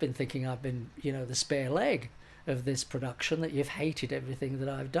late. I've been thinking I've been, you know, the spare leg of this production, that you've hated everything that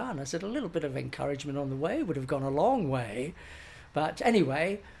I've done." I said, "A little bit of encouragement on the way would have gone a long way." But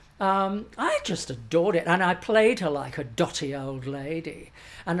anyway, I just adored it. And I played her like a dotty old lady.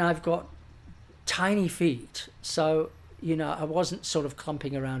 And I've got tiny feet. So, you know, I wasn't sort of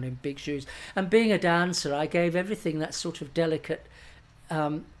clumping around in big shoes. And being a dancer, I gave everything that sort of delicate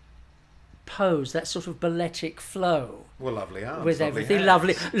pose, that sort of balletic flow. Well, lovely arms. With lovely everything,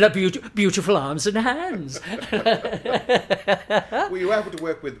 hands. beautiful arms and hands. Were you able to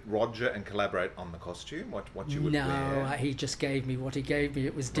work with Roger and collaborate on the costume? What you would wear? No, he just gave me what he gave me.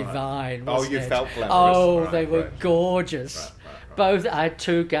 It was divine. Oh, wasn't you it? felt glamorous. Oh, Right, they were right. gorgeous. Right. Both, I had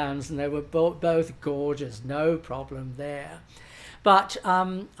two gowns and they were both gorgeous. No problem there. But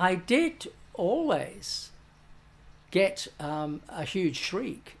I did always get a huge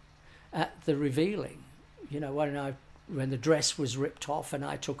shriek at the revealing. You know, when the dress was ripped off and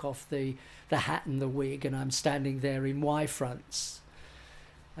I took off the hat and the wig and I'm standing there in Y-fronts.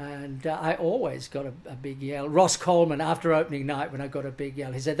 And I always got a big yell. Ross Coleman, after opening night, when I got a big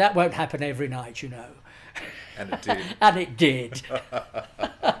yell, he said, "That won't happen every night, you know." And it did. And it did.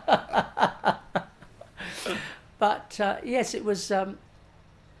 But yes, it was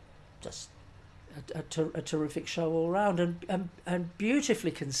just a terrific show all round, and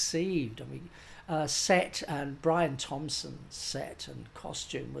beautifully conceived. I mean, set, and Brian Thompson's set and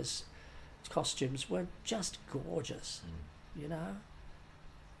costumes were just gorgeous, you know.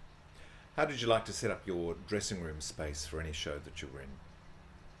 How did you like to set up your dressing room space for any show that you were in?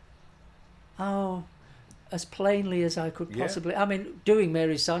 Oh, as plainly as I could possibly. I mean, doing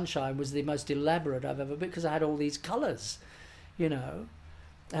Mary Sunshine was the most elaborate I've ever been, because I had all these colours, you know,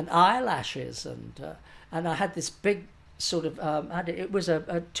 and eyelashes, and I had this big sort of it was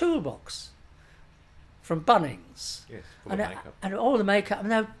a toolbox from Bunnings. Yes, full of makeup. And all the makeup,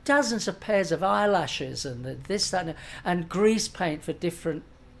 and there were dozens of pairs of eyelashes and this, that, and grease paint for different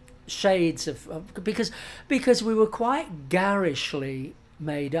shades of because we were quite garishly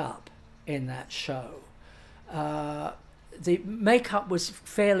made up in that show. The makeup was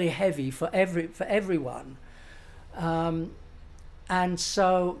fairly heavy for everyone, and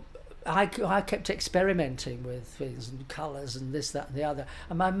so I kept experimenting with things and colours and this, that, and the other.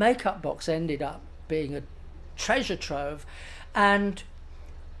 And my makeup box ended up being a treasure trove, and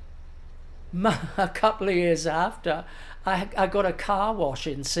a couple of years after, I got a car wash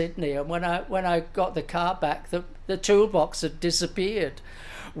in Sydney, and when I got the car back, the toolbox had disappeared.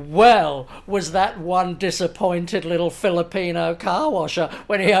 Well, was that one disappointed little Filipino car washer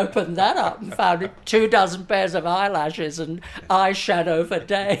when he opened that up and found 24 pairs of eyelashes and eyeshadow for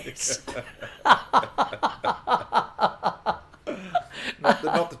days.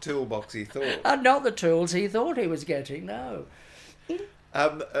 Not the toolbox he thought. Not the tools he thought he was getting, no.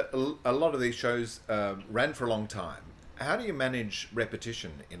 A lot of these shows ran for a long time. How do you manage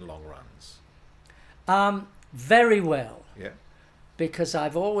repetition in long runs? Very well. Yeah. Because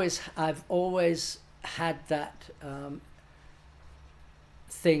I've always had that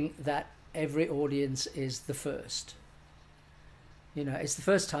thing that every audience is the first. You know, it's the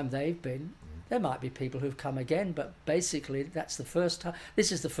first time they've been. There might be people who've come again, but basically that's the first time.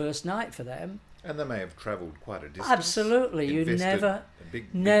 This is the first night for them. And they may have travelled quite a distance. Absolutely, you never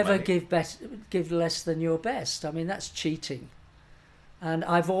money. give less than your best. I mean, that's cheating. And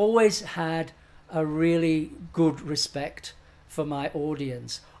I've always had a really good respect for my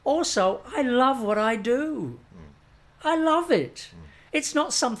audience. Also, I love what I do. I love it. It's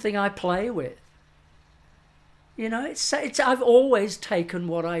not something I play with. You know, it's I've always taken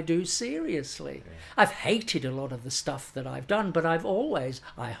what I do seriously. Yeah. I've hated a lot of the stuff that I've done, but I've always,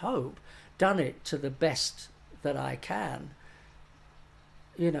 I hope, done it to the best that I can.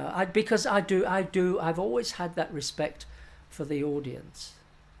 You know, because I've always had that respect for the audience.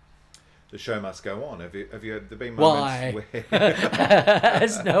 The show must go on. Have there been moments where...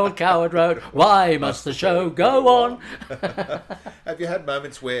 As Noel Coward wrote, why must the show go on? Have you had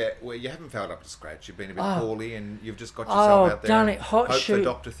moments where you haven't felt up to scratch, you've been a bit poorly and you've just got yourself out there done and it. hope for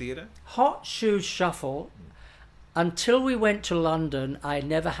Doctor Theatre? Hot Shoes Shuffle, until we went to London, I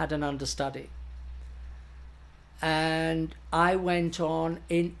never had an understudy. And I went on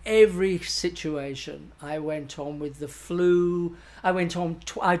in every situation. I went on with the flu. I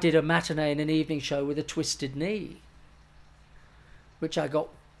did a matinee and an evening show with a twisted knee, which I got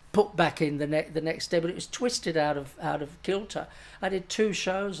put back in the next day, but it was twisted out of kilter. I did 2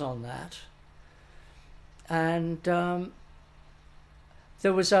 shows on that, and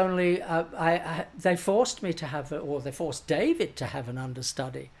there was only they forced me to have, or they forced David to have an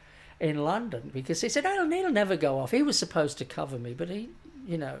understudy in London, because he said, "Oh, he'll never go off." He was supposed to cover me, but he,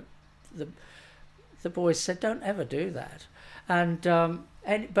 you know, the boys said, "Don't ever do that."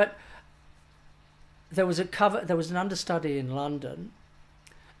 But there was an understudy in London,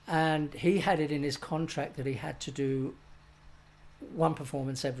 and he had it in his contract that he had to do 1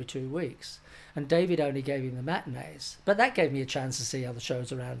 performance every 2 weeks, and David only gave him the matinees. But that gave me a chance to see other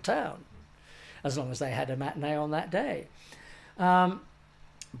shows around town, as long as they had a matinee on that day.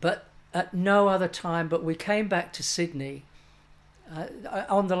 But at no other time, but we came back to Sydney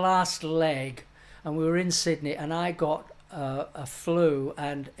on the last leg, and we were in Sydney, and I got a flu,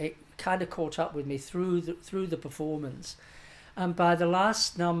 and it kind of caught up with me through the performance. And by the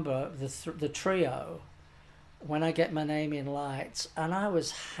last number, the trio, when I Get My Name in Lights, and I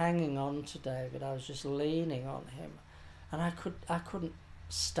was hanging on to David, I was just leaning on him, and I couldn't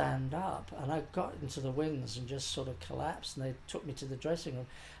stand up, and I got into the wings and just sort of collapsed, and they took me to the dressing room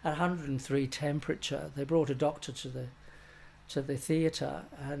at 103 temperature. They brought a doctor to the theatre,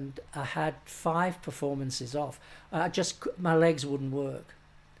 and I had 5 performances off. My legs wouldn't work.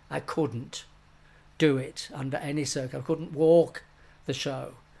 I couldn't do it under any circumstance. I couldn't walk the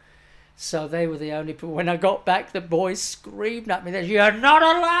show. So they were the only people. When I got back, the boys screamed at me, "You're not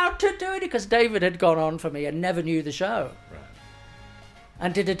allowed to do it," because David had gone on for me and never knew the show. Right.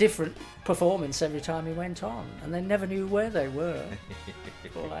 And did a different performance every time he went on, and they never knew where they were.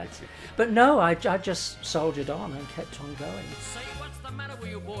 Poor lads. But no, I just soldiered on and kept on going. Say, what's the matter with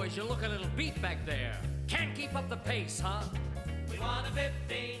you boys? You look a little beat back there. Can't keep up the pace, huh? We want a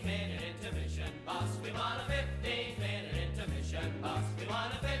 15-minute intermission, boss. We want a 15-minute intermission, boss. We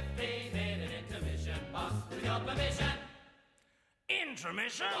want a 15-minute intermission, boss. With your permission.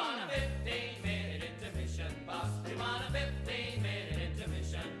 Intermission? We want a 15-minute intermission, boss. We want a 15-minute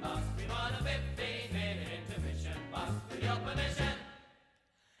intermission, boss. We want a 15-minute intermission, boss. With your permission.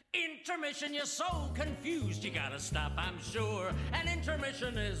 Intermission, you're so confused, you gotta stop, I'm sure. And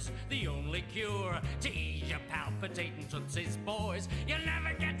intermission is the only cure to ease your palpitating tootsies, boys. You'll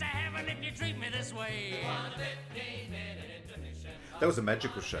never get to heaven if you treat me this way. We want a 15-minute intermission. That was a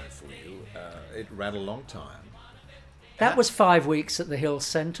magical show for you. It ran a long time. That was 5 weeks at the Hills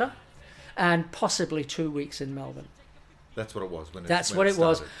Centre, and possibly 2 weeks in Melbourne. That's what it was when it That's what it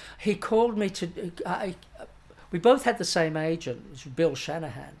was. He called me to. We both had the same agent, which was Bill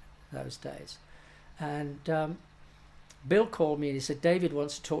Shanahan, those days, and Bill called me and he said, David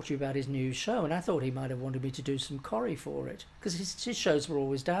wants to talk to you about his new show. And I thought he might have wanted me to do some choreo for it, because his shows were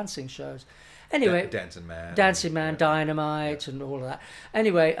always dancing shows. Anyway, Dancing Man. Dancing Man, Dynamite, and all of that.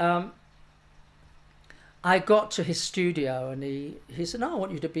 Anyway, I got to his studio and he said, no, I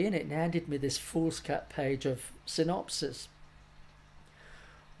want you to be in it. And he handed me this foolscap page of synopsis,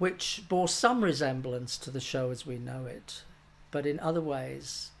 which bore some resemblance to the show as we know it, but in other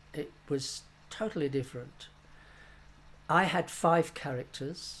ways it was totally different. I had 5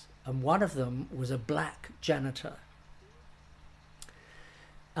 characters, and one of them was a black janitor.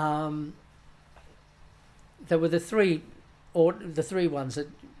 There were the three ones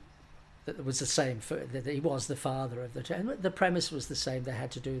that was the same. That he was the father of the two. The premise was the same. They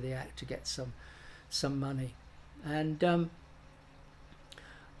had to do the act to get some money, and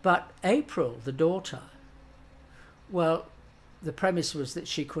but April, the daughter, well, the premise was that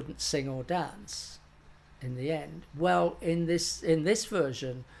she couldn't sing or dance. In the end, well, in this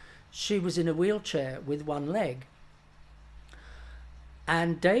version, she was in a wheelchair with one leg,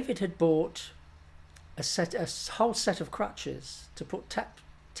 and David had bought a whole set of crutches to put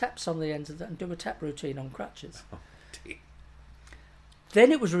taps on the ends of that and do a tap routine on crutches. Oh, dear.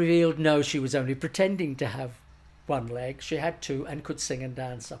 Then it was revealed, no, she was only pretending to have one leg. She had 2 and could sing and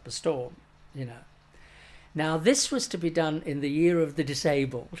dance up a storm, you know. Now this was to be done in the year of the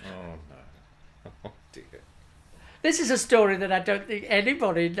disabled. Oh no. Oh dear. This is a story that I don't think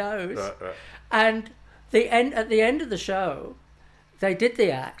anybody knows. Right. And at the end of the show, they did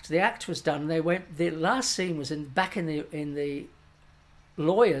the act. The act was done. They went. The last scene was back in the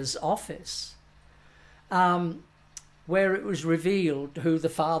lawyer's office, where it was revealed who the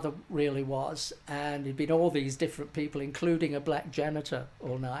father really was, and it'd been all these different people, including a black janitor,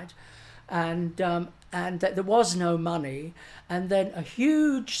 all night, and that there was no money, and then a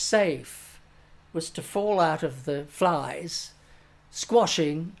huge safe was to fall out of the flies,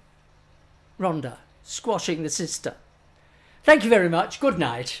 squashing Rhonda, squashing the sister. Thank you very much. Good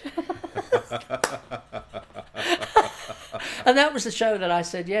night. And that was the show that I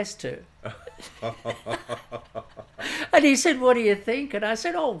said yes to. And he said, what do you think? And I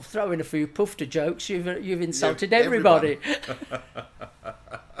said, oh, throw in a few poofter jokes. You've insulted everybody.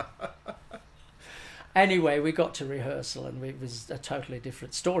 Anyway, we got to rehearsal and it was a totally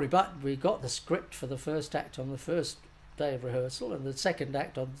different story. But we got the script for the first act on the first day of rehearsal and the second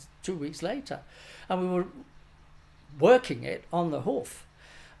act on 2 weeks later. And we were working it on the hoof.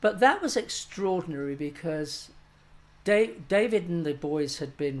 But that was extraordinary because David and the boys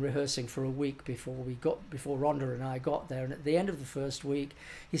had been rehearsing for a week before Rhonda and I got there. And at the end of the first week,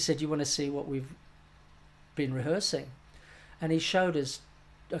 he said, you want to see what we've been rehearsing? And he showed us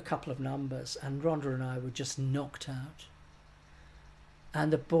a couple of numbers, and Rhonda and I were just knocked out.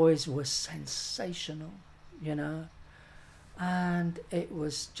 And the boys were sensational, you know. And it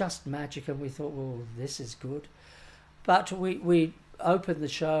was just magic, and we thought, well, this is good. But we opened the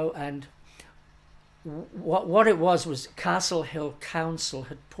show, and what it was Castle Hill Council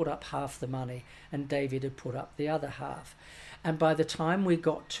had put up half the money, and David had put up the other half. And by the time we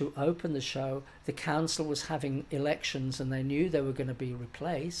got to open the show, the council was having elections and they knew they were going to be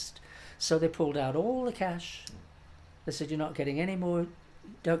replaced. So they pulled out all the cash. They said, you're not getting any more.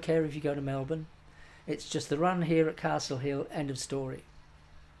 Don't care if you go to Melbourne. It's just the run here at Castle Hill, end of story.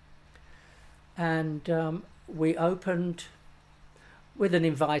 And we opened with an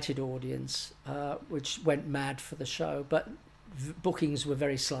invited audience, which went mad for the show, but bookings were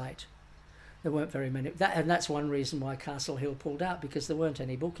very slight. There weren't very many. And that's one reason why Castle Hill pulled out, because there weren't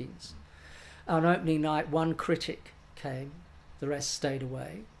any bookings. On opening night, 1 critic came. The rest stayed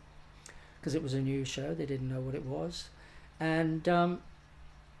away because it was a new show. They didn't know what it was. And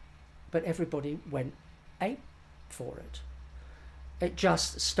but everybody went ape for it. It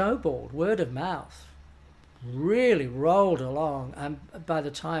just snowballed, word of mouth. Really rolled along. And by the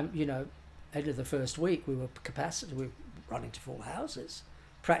time, you know, end of the first week, we were running to full houses.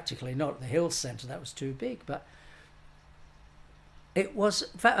 Practically not at the Hills Centre, that was too big, but it was.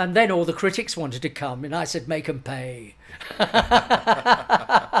 And then all the critics wanted to come, and I said, make them pay.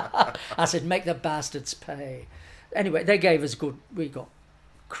 I said, make the bastards pay. Anyway, they gave us we got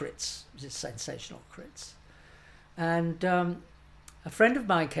crits, just sensational crits. And a friend of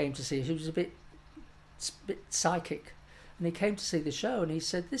mine came to see us. He was a bit psychic, and he came to see the show, and he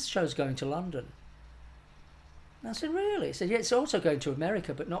said, this show's going to London. And I said, really? He said, yeah, it's also going to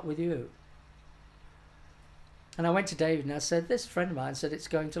America, but not with you. And I went to David and I said, this friend of mine said it's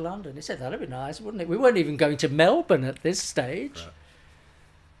going to London. He said, that'd be nice, wouldn't it? We weren't even going to Melbourne at this stage. Right.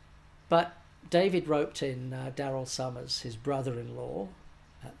 But David roped in Daryl Summers, his brother-in-law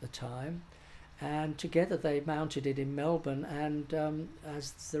at the time, and together they mounted it in Melbourne, and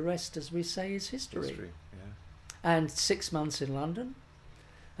as the rest, as we say, is history. Yeah. And 6 months in London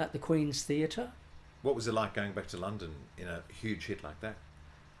at the Queen's Theatre. What was it like going back to London in a huge hit like that?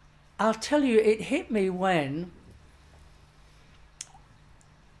 I'll tell you, it hit me when,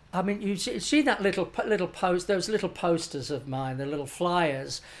 I mean, you see that little post, those little posters of mine, the little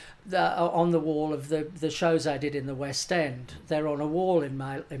flyers that are on the wall of the shows I did in the West End. They're on a wall in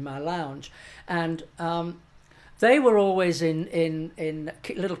my lounge, and they were always in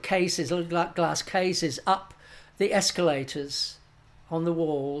little cases, little glass cases up the escalators on the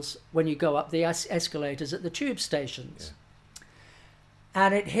walls when you go up the escalators at the tube stations. Yeah.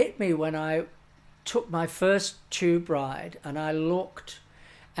 And it hit me when I took my first tube ride and I looked,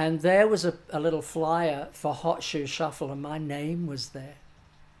 and there was a little flyer for Hot Shoe Shuffle, and my name was there.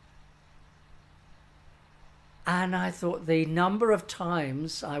 And I thought, the number of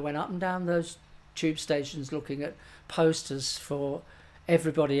times I went up and down those tube stations looking at posters for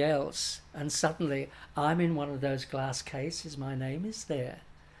everybody else, and suddenly I'm in one of those glass cases, my name is there.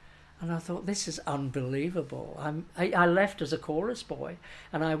 And I thought, this is unbelievable. I left as a chorus boy,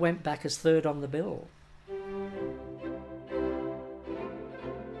 and I went back as third on the bill.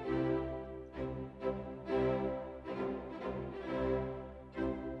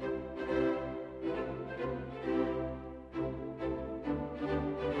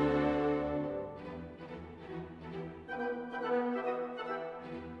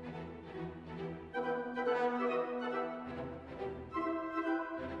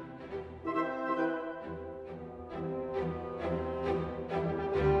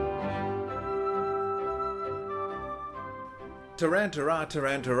 Tarantara,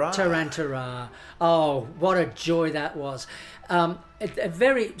 tarantara. Tarantara. Oh, what a joy that was.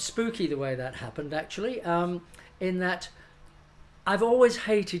 Very spooky the way that happened, actually, in that I've always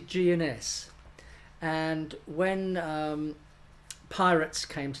hated G&S. And when Pirates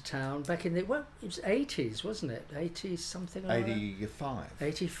came to town back in the, well, it was 80s, wasn't it? 80 something like 85.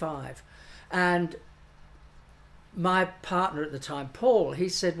 85. And my partner at the time, Paul, he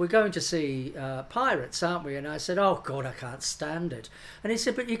said, we're going to see Pirates, aren't we? And I said, oh, God, I can't stand it. And he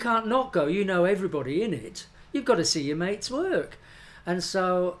said, but you can't not go. You know everybody in it. You've got to see your mates work. And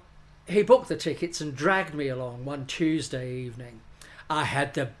so he booked the tickets and dragged me along one Tuesday evening. I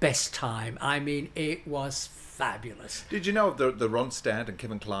had the best time. I mean, it was fabulous. Did you know of the Ronstadt and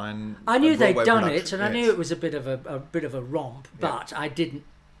Kevin Kline? I knew they'd Broadway done production? it, and I Yes. knew it was a bit of a romp, but I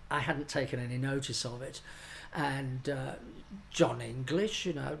hadn't taken any notice of it. And John English,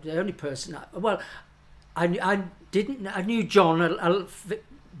 you know, the only person. I knew John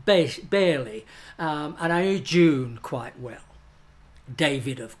barely, and I knew June quite well.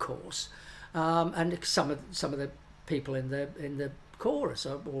 David, of course, and some of the people in the chorus,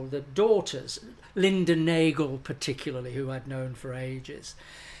 or the daughters, Linda Nagel particularly, who I'd known for ages,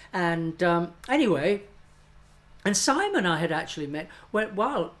 and anyway. And Simon I had actually met, we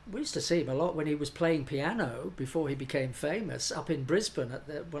used to see him a lot when he was playing piano before he became famous up in Brisbane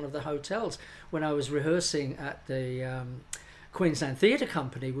at one of the hotels. When I was rehearsing at the Queensland Theatre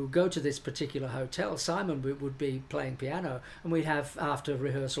Company, we would go to this particular hotel. Simon would be playing piano, and we'd have after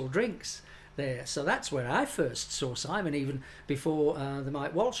rehearsal drinks there. So that's where I first saw Simon, even before the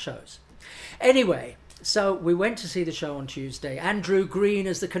Mike Walsh shows. Anyway, so we went to see the show on Tuesday. Andrew Green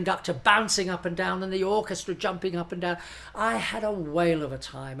as the conductor, bouncing up and down, and the orchestra jumping up and down. I had a whale of a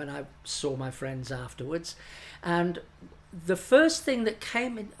time, and I saw my friends afterwards. And the first thing that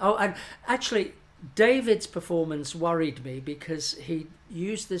came in... Oh, and actually, David's performance worried me because he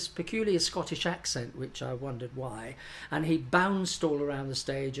used this peculiar Scottish accent, which I wondered why, and he bounced all around the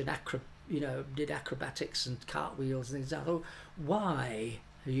stage and did acrobatics and cartwheels and things. I thought, why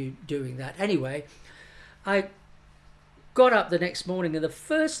are you doing that? Anyway, I got up the next morning, and the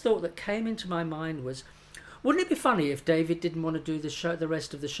first thought that came into my mind was, wouldn't it be funny if David didn't want to do the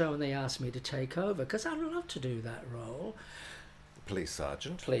rest of the show, and they asked me to take over? Because I'd love to do that role. Police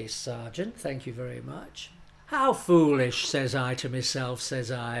sergeant. Police sergeant, thank you very much. How foolish, says I to myself,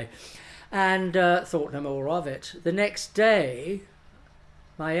 says I, and thought no more of it. The next day,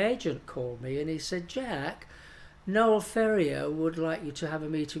 my agent called me and he said, Jack, Noel Ferrier would like you to have a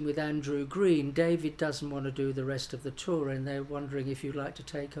meeting with Andrew Green. David doesn't want to do the rest of the tour, and they're wondering if you'd like to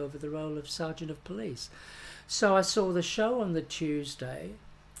take over the role of Sergeant of Police. So I saw the show on the Tuesday,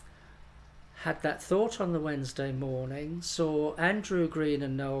 had that thought on the Wednesday morning, saw Andrew Green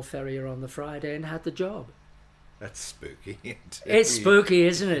and Noel Ferrier on the Friday, and had the job. That's spooky. It's spooky,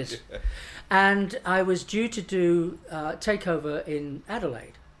 isn't it? And I was due to do takeover in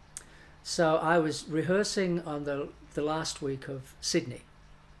Adelaide. So I was rehearsing on the last week of Sydney.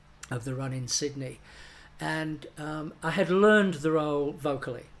 of the run in Sydney. And I had learned the role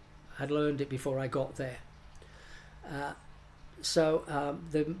vocally. I had learned it before I got there. So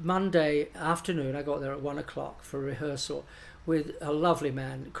the Monday afternoon, I got there at 1 o'clock for rehearsal with a lovely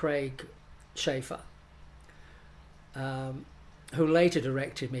man, Craig Schaefer, who later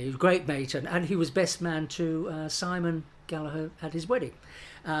directed me. He was a great mate, and he was best man to Simon Gallagher at his wedding.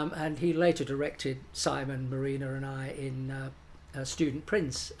 And he later directed Simon, Marina and I in Student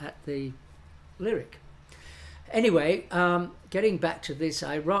Prince at the Lyric. Anyway, getting back to this,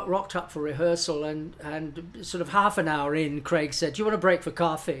 I rocked up for rehearsal, and sort of half an hour in, Craig said, "Do you want a break for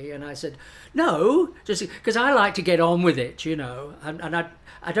coffee?" And I said, "No," just because I like to get on with it, you know, and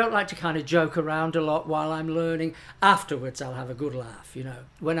I don't like to kind of joke around a lot while I'm learning. Afterwards, I'll have a good laugh, you know,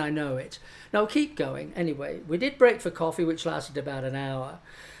 when I know it. No, keep going. Anyway, we did break for coffee, which lasted about an hour.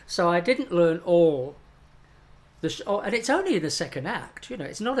 So I didn't learn all the and it's only in the second act, you know,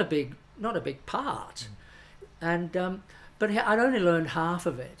 it's not a big part. And but I'd only learned half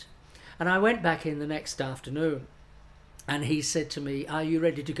of it. And I went back in the next afternoon, and he said to me, "Are you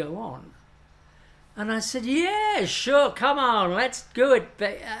ready to go on?" And I said, "Yeah, sure, come on, let's do it."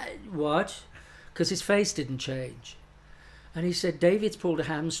 What? Because his face didn't change. And he said, "David's pulled a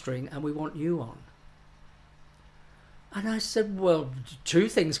hamstring and we want you on." And I said, well, two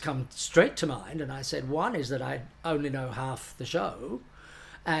things come straight to mind. And I said, one is that I only know half the show.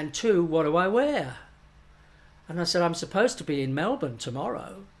 And two, what do I wear? And I said, I'm supposed to be in Melbourne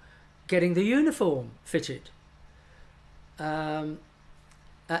tomorrow getting the uniform fitted at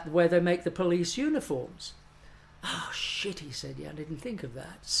where they make the police uniforms. Oh, shit, he said, yeah, I didn't think of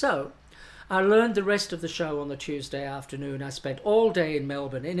that. So I learned the rest of the show on the Tuesday afternoon. I spent all day in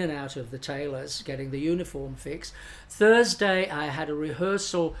Melbourne, in and out of the tailors, getting the uniform fixed. Thursday, I had a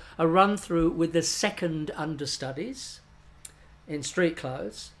rehearsal, a run-through with the second understudies in street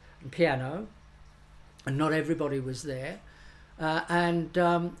clothes and piano, and not everybody was there. And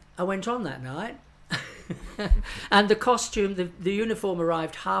I went on that night. And the costume, the uniform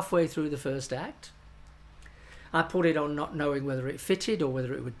arrived halfway through the first act. I put it on not knowing whether it fitted or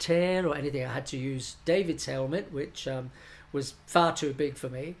whether it would tear or anything. I had to use David's helmet, which was far too big for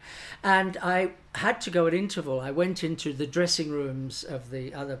me. And I had to go at interval. I went into the dressing rooms of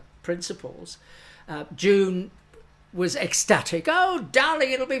the other principals. June was ecstatic. "Oh,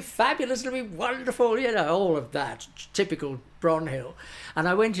 darling, it'll be fabulous, it'll be wonderful," you know, all of that, typical Bronhill. And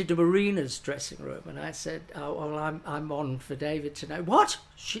I went into Marina's dressing room and I said, "Oh, well, I'm on for David tonight." "What?"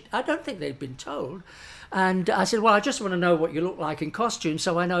 I don't think they'd been told. And I said, "Well, I just want to know what you look like in costume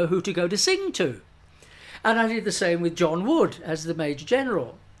so I know who to go to sing to." And I did the same with John Wood as the Major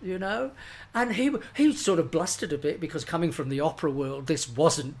General, you know. And he sort of blustered a bit because coming from the opera world, this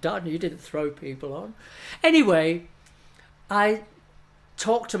wasn't done. You didn't throw people on. Anyway, I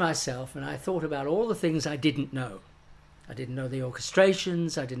talked to myself and I thought about all the things I didn't know. I didn't know the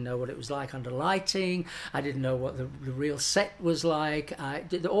orchestrations, I didn't know what it was like under lighting, I didn't know what the real set was like. I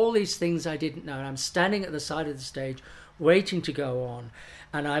did all these things I didn't know. And I'm standing at the side of the stage waiting to go on,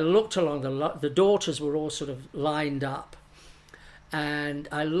 and I looked along the daughters were all sort of lined up, and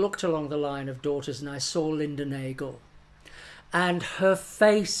I looked along the line of daughters and I saw Linda Nagel, and her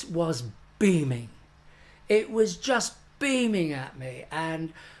face was beaming. It was just beaming at me,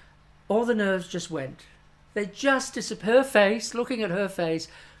 and all the nerves just went. They just disappeared. Her face, looking at her face,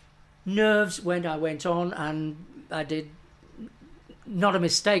 nerves went. I went on and I did not a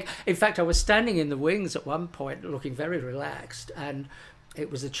mistake. In fact, I was standing in the wings at one point looking very relaxed, and it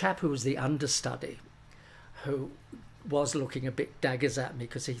was the chap who was the understudy who was looking a bit daggers at me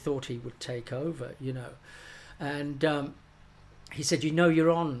because he thought he would take over, you know. And he said, "You know you're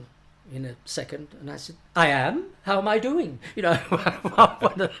on in a second." And I said, "I am? How am I doing?" You know,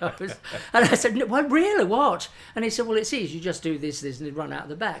 one of those. And I said, "No, well, really, what?" And he said, "Well, it's easy. You just do this, and then run out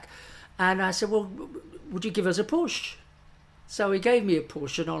the back." And I said, "Well, would you give us a push?" So he gave me a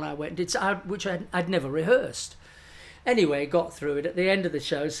push, and on I went, which I'd never rehearsed. Anyway, got through it. At the end of the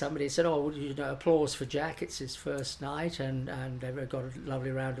show, somebody said, "Oh, well, you know, applause for Jack. It's his first night," and they got a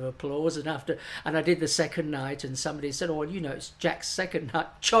lovely round of applause. And I did the second night, and somebody said, "Oh, you know, it's Jack's second night."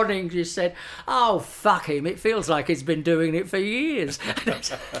 John English said, "Oh, fuck him. It feels like he's been doing it for years."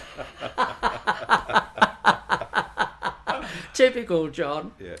 Typical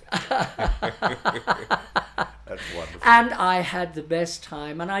John. Yeah. That's wonderful. And I had the best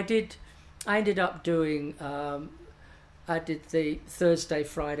time, and I ended up doing. I did the Thursday,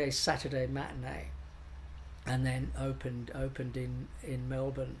 Friday, Saturday matinee, and then opened in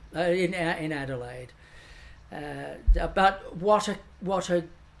Melbourne, in Adelaide. But what a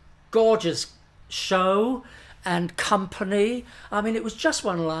gorgeous show, and company. I mean, it was just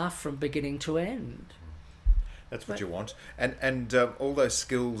one laugh from beginning to end. That's what you want. And all those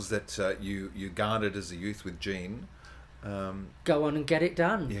skills that you garnered as a youth with Gene. Go on and get it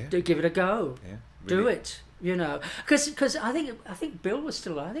done. Yeah. Give it a go. Yeah, Do really. it. You know, because I think Bill was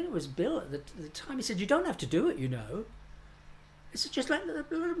still. I think it was Bill at the time. He said, "You don't have to do it. You know." He said, "Just let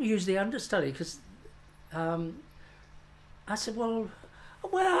them use the understudy." Because I said, "Well,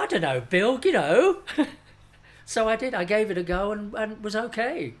 I don't know, Bill. You know." So I did. I gave it a go and it was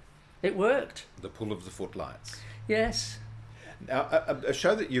okay. It worked. The Pull of the Footlights. Yes. Now, a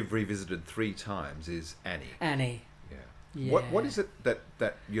show that you've revisited 3 times is Annie. Annie. Yeah. What is it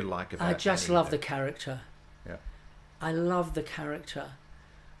that you like about I just Annie? love the character. Yeah. I love the character.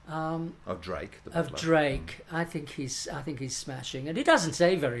 Of Drake. Of Drake. I think he's smashing, and he doesn't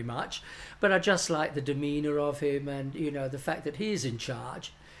say very much, but I just like the demeanour of him, and you know the fact that he is in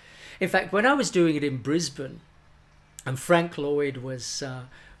charge. In fact, when I was doing it in Brisbane, and Frank Lloyd was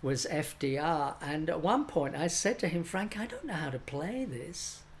FDR, and at one point I said to him, "Frank, I don't know how to play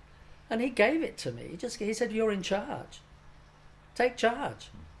this," and he gave it to me. He said, "You're in charge. Take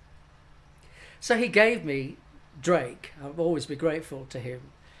charge." So he gave me Drake. I'll always be grateful to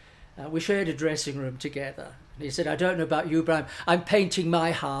him. We shared a dressing room together. And he said, "I don't know about you, but I'm painting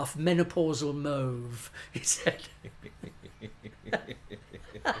my half menopausal mauve," he said.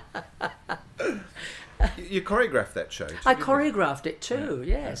 You choreographed that show too, I didn't choreographed it too,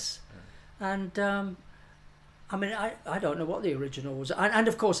 Yeah. yes. And I mean, I don't know what the original was. And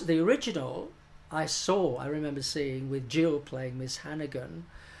of course, the original I remember seeing with Jill playing Miss Hannigan.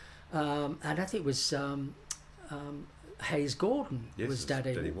 And I think it was Hayes Gordon was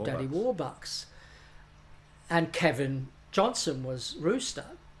Daddy Warbucks. And Kevin Johnson was Rooster.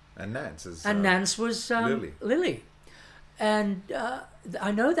 And Nance is Nance was Lily. And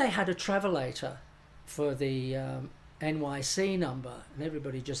I know they had a travelator for the NYC number, and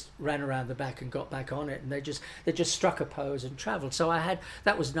everybody just ran around the back and got back on it, and they just struck a pose and travelled. So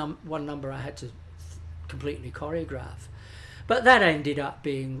that was one number I had to completely choreograph. But that ended up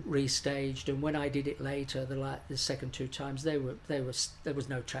being restaged, and when I did it later, the second 2 times, there was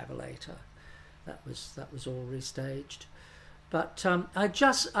no travelator. That was all restaged. But I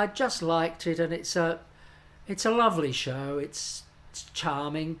just liked it, and it's a lovely show. It's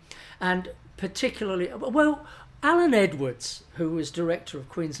charming, and particularly Alan Edwards, who was director of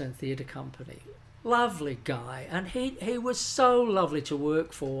Queensland Theatre Company, lovely guy, and he was so lovely to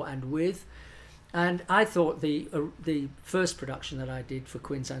work for and with. And I thought the first production that I did for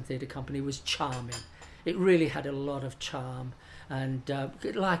Queensland Theatre Company was charming. It really had a lot of charm, and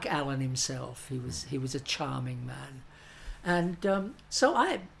like Alan himself, he was a charming man, and so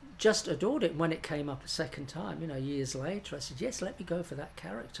I just adored it. When it came up a second time, years later, I said, "Yes, let me go for that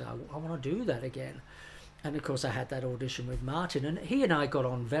character. I want to do that again." And of course, I had that audition with Martin, and he and I got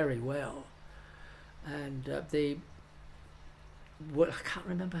on very well. And I can't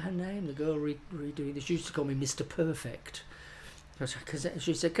remember her name, the girl redoing this. She used to call me Mr. Perfect. Because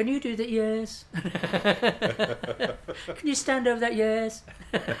she said, "Can you do that?" "Yes." "Can you stand over that?" "Yes."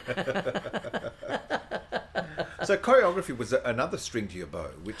 So choreography was another string to your bow,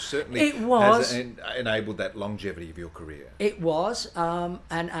 which certainly has enabled that longevity of your career. It was, and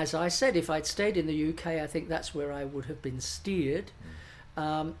as I said, if I'd stayed in the UK, I think that's where I would have been steered.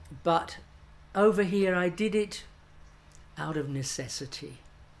 But over here, I did it out of necessity,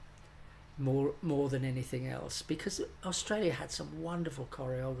 more than anything else, because Australia had some wonderful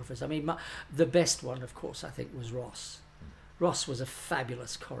choreographers. I mean, the best one, of course, I think was Ross. Ross was a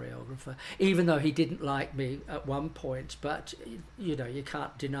fabulous choreographer, even though he didn't like me at one point, but you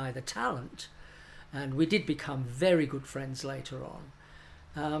can't deny the talent, and we did become very good friends later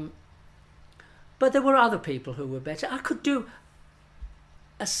on. But there were other people who were better. I could do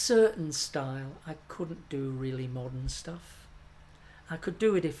a certain style. I couldn't do really modern stuff. I could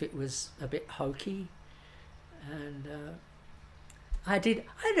do it if it was a bit hokey, and I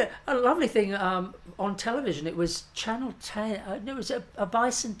had a lovely thing on television. It was Channel 10. It was a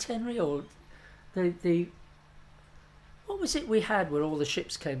bicentennial. The what was it we had where all the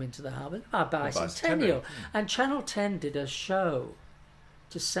ships came into the harbour? Bicentennial. And Channel 10 did a show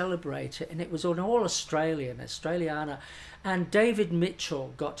to celebrate it, and it was on all Australiana, and David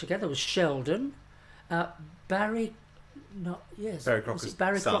Mitchell got together with Sheldon, Barry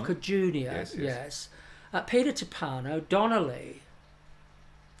Crocker Jr. Yes. Peter Tupano, Donnelly.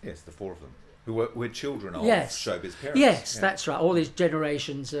 Yes, the 4 of them who were children of showbiz parents. Yes, that's right. All these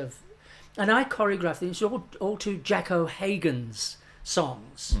generations of, and I choreographed these all to Jack O'Hagan's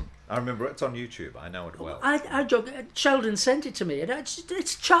songs. I remember it's on YouTube. I know it well. Sheldon sent it to me, and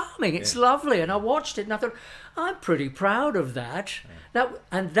it's charming. It's lovely, and I watched it, and I thought, I'm pretty proud of that.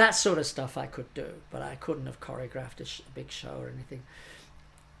 And that sort of stuff I could do, but I couldn't have choreographed a big show or anything.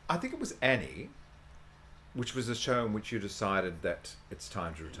 I think it was Annie, which was a show in which you decided that it's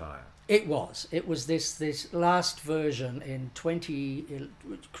time to retire. It was. It was this last version in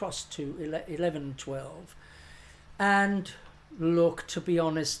crossed to 11, 12, and look, to be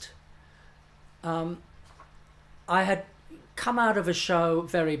honest, I had come out of a show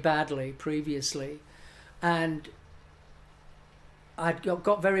very badly previously, and I'd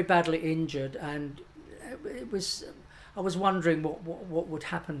got very badly injured, and I was wondering what would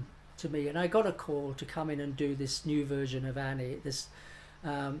happen to me, and I got a call to come in and do this new version of Annie. This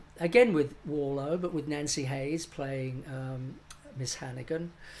again with Warlow, but with Nancy Hayes playing Miss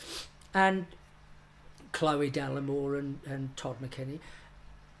Hannigan, and Chloe Dallimore and Todd McKinney.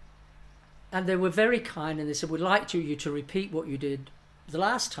 And they were very kind, and they said, we'd like you to repeat what you did the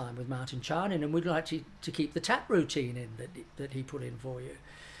last time with Martin Charnin, and we'd like you to keep the tap routine in that he put in for you.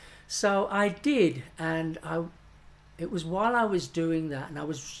 So I did, and it was while I was doing that, and I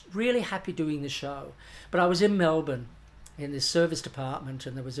was really happy doing the show, but I was in Melbourne in this service department,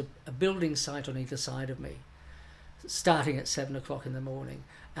 and there was a building site on either side of me, starting at 7 o'clock in the morning,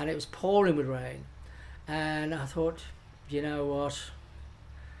 and it was pouring with rain. And I thought, you know what,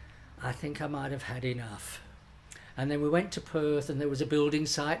 I think I might have had enough. And then we went to Perth, and there was a building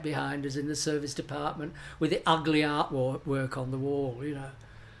site behind us in the service department with the ugly artwork on the wall, you know.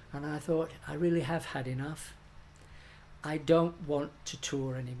 And I thought, I really have had enough. I don't want to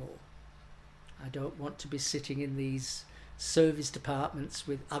tour anymore. I don't want to be sitting in these service departments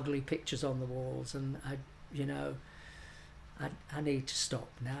with ugly pictures on the walls, and I need to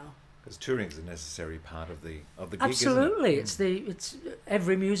stop now. Because touring is a necessary part of the gig, Absolutely, isn't it? it's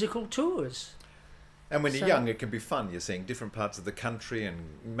every musical tours. And when you're young, it can be fun. You're seeing different parts of the country and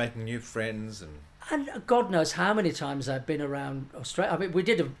making new friends, and God knows how many times I've been around Australia. I mean, we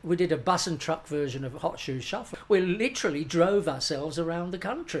did a bus and truck version of Hot Shoes Shuffle. We literally drove ourselves around the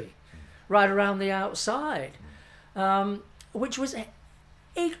country, right around the outside, which was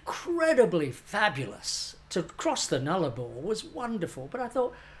incredibly fabulous. To cross the Nullarbor was wonderful, but I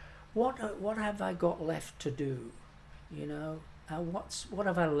thought, what have I got left to do? You know, what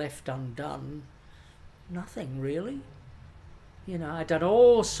have I left undone? Nothing really. You know, I'd done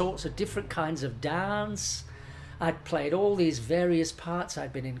all sorts of different kinds of dance. I'd played all these various parts.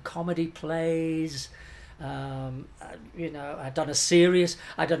 I'd been in comedy plays. You know, I'd done a serious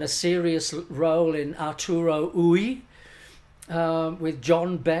role in Arturo Ui with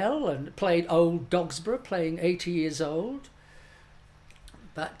John Bell, and played old Dogsborough, playing 80 years old.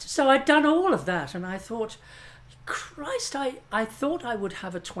 But so I'd done all of that, and I thought, Christ, I thought I would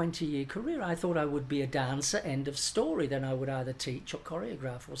have a 20-year career. I thought I would be a dancer, end of story. Then I would either teach or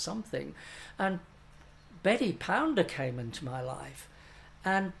choreograph or something. And Betty Pounder came into my life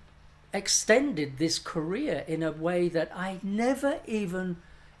and extended this career in a way that I never even,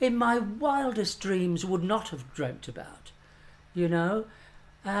 in my wildest dreams, would not have dreamt about, you know.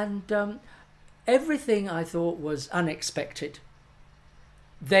 And everything I thought was unexpected.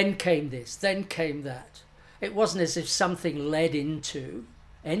 Then came this, then came that. It wasn't as if something led into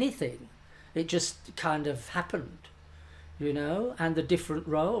anything. It just kind of happened, you know, and the different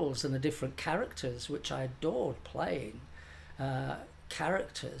roles and the different characters, which I adored playing.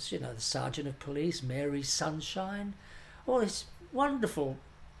 Characters, you know, the Sergeant of Police, Mary Sunshine, all these wonderful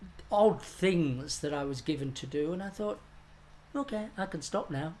odd things that I was given to do. And I thought, okay, I can stop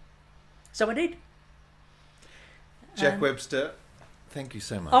now. So I did. Jack Webster, thank you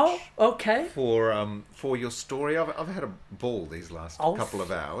so much. Oh, okay. For your story, I've had a ball these last couple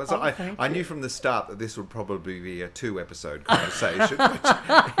of hours. I knew from the start that this would probably be a 2-episode conversation, which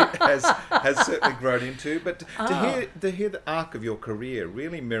it has certainly grown into. But to hear the arc of your career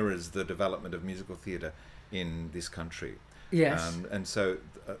really mirrors the development of musical theatre in this country. Yes. And so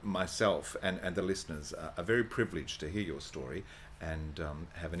myself and the listeners are very privileged to hear your story and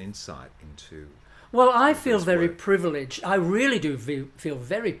have an insight into. Well, I feel very privileged. I really do feel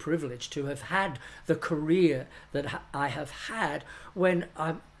very privileged to have had the career that I have had, when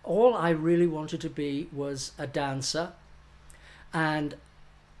all I really wanted to be was a dancer. And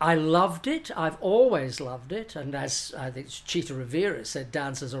I loved it. I've always loved it. And as I think Chita Rivera said,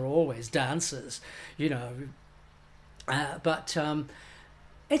 dancers are always dancers, you know. But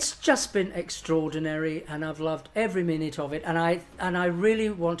it's just been extraordinary, and I've loved every minute of it. And I really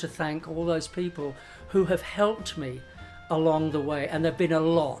want to thank all those people who have helped me along the way, and there've been a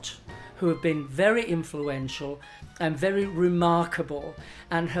lot who have been very influential and very remarkable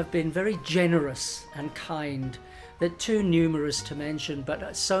and have been very generous and kind. They're too numerous to mention,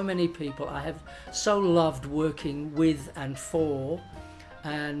 but so many people I have so loved working with and for,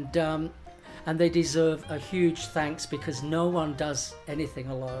 and they deserve a huge thanks, because no one does anything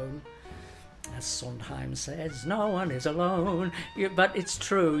alone. As Sondheim says, no one is alone. But it's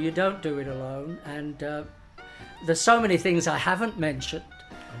true, you don't do it alone. And there's so many things I haven't mentioned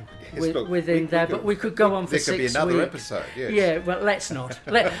within there, but we could go on for 6 weeks. There could be another episode, yes. Yeah, well, let's not.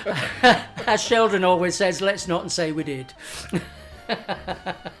 As Sheldon always says, let's not and say we did.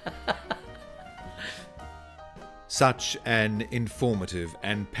 Such an informative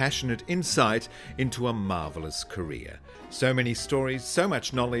and passionate insight into a marvellous career. So many stories, so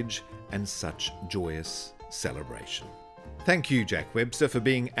much knowledge, and such joyous celebration. Thank you, Jack Webster, for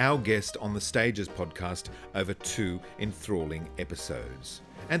being our guest on the Stages podcast over 2 enthralling episodes.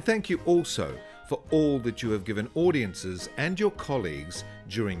 And thank you also for all that you have given audiences and your colleagues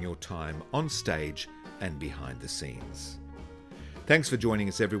during your time on stage and behind the scenes. Thanks for joining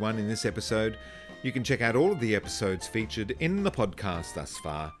us, everyone, in this episode. You can check out all of the episodes featured in the podcast thus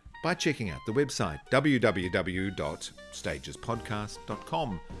far by checking out the website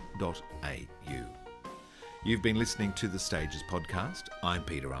www.stagespodcast.com.au. You've been listening to the Stages Podcast. I'm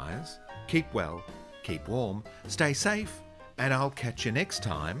Peter Ayres. Keep well, keep warm, stay safe, and I'll catch you next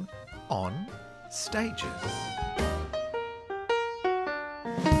time on Stages.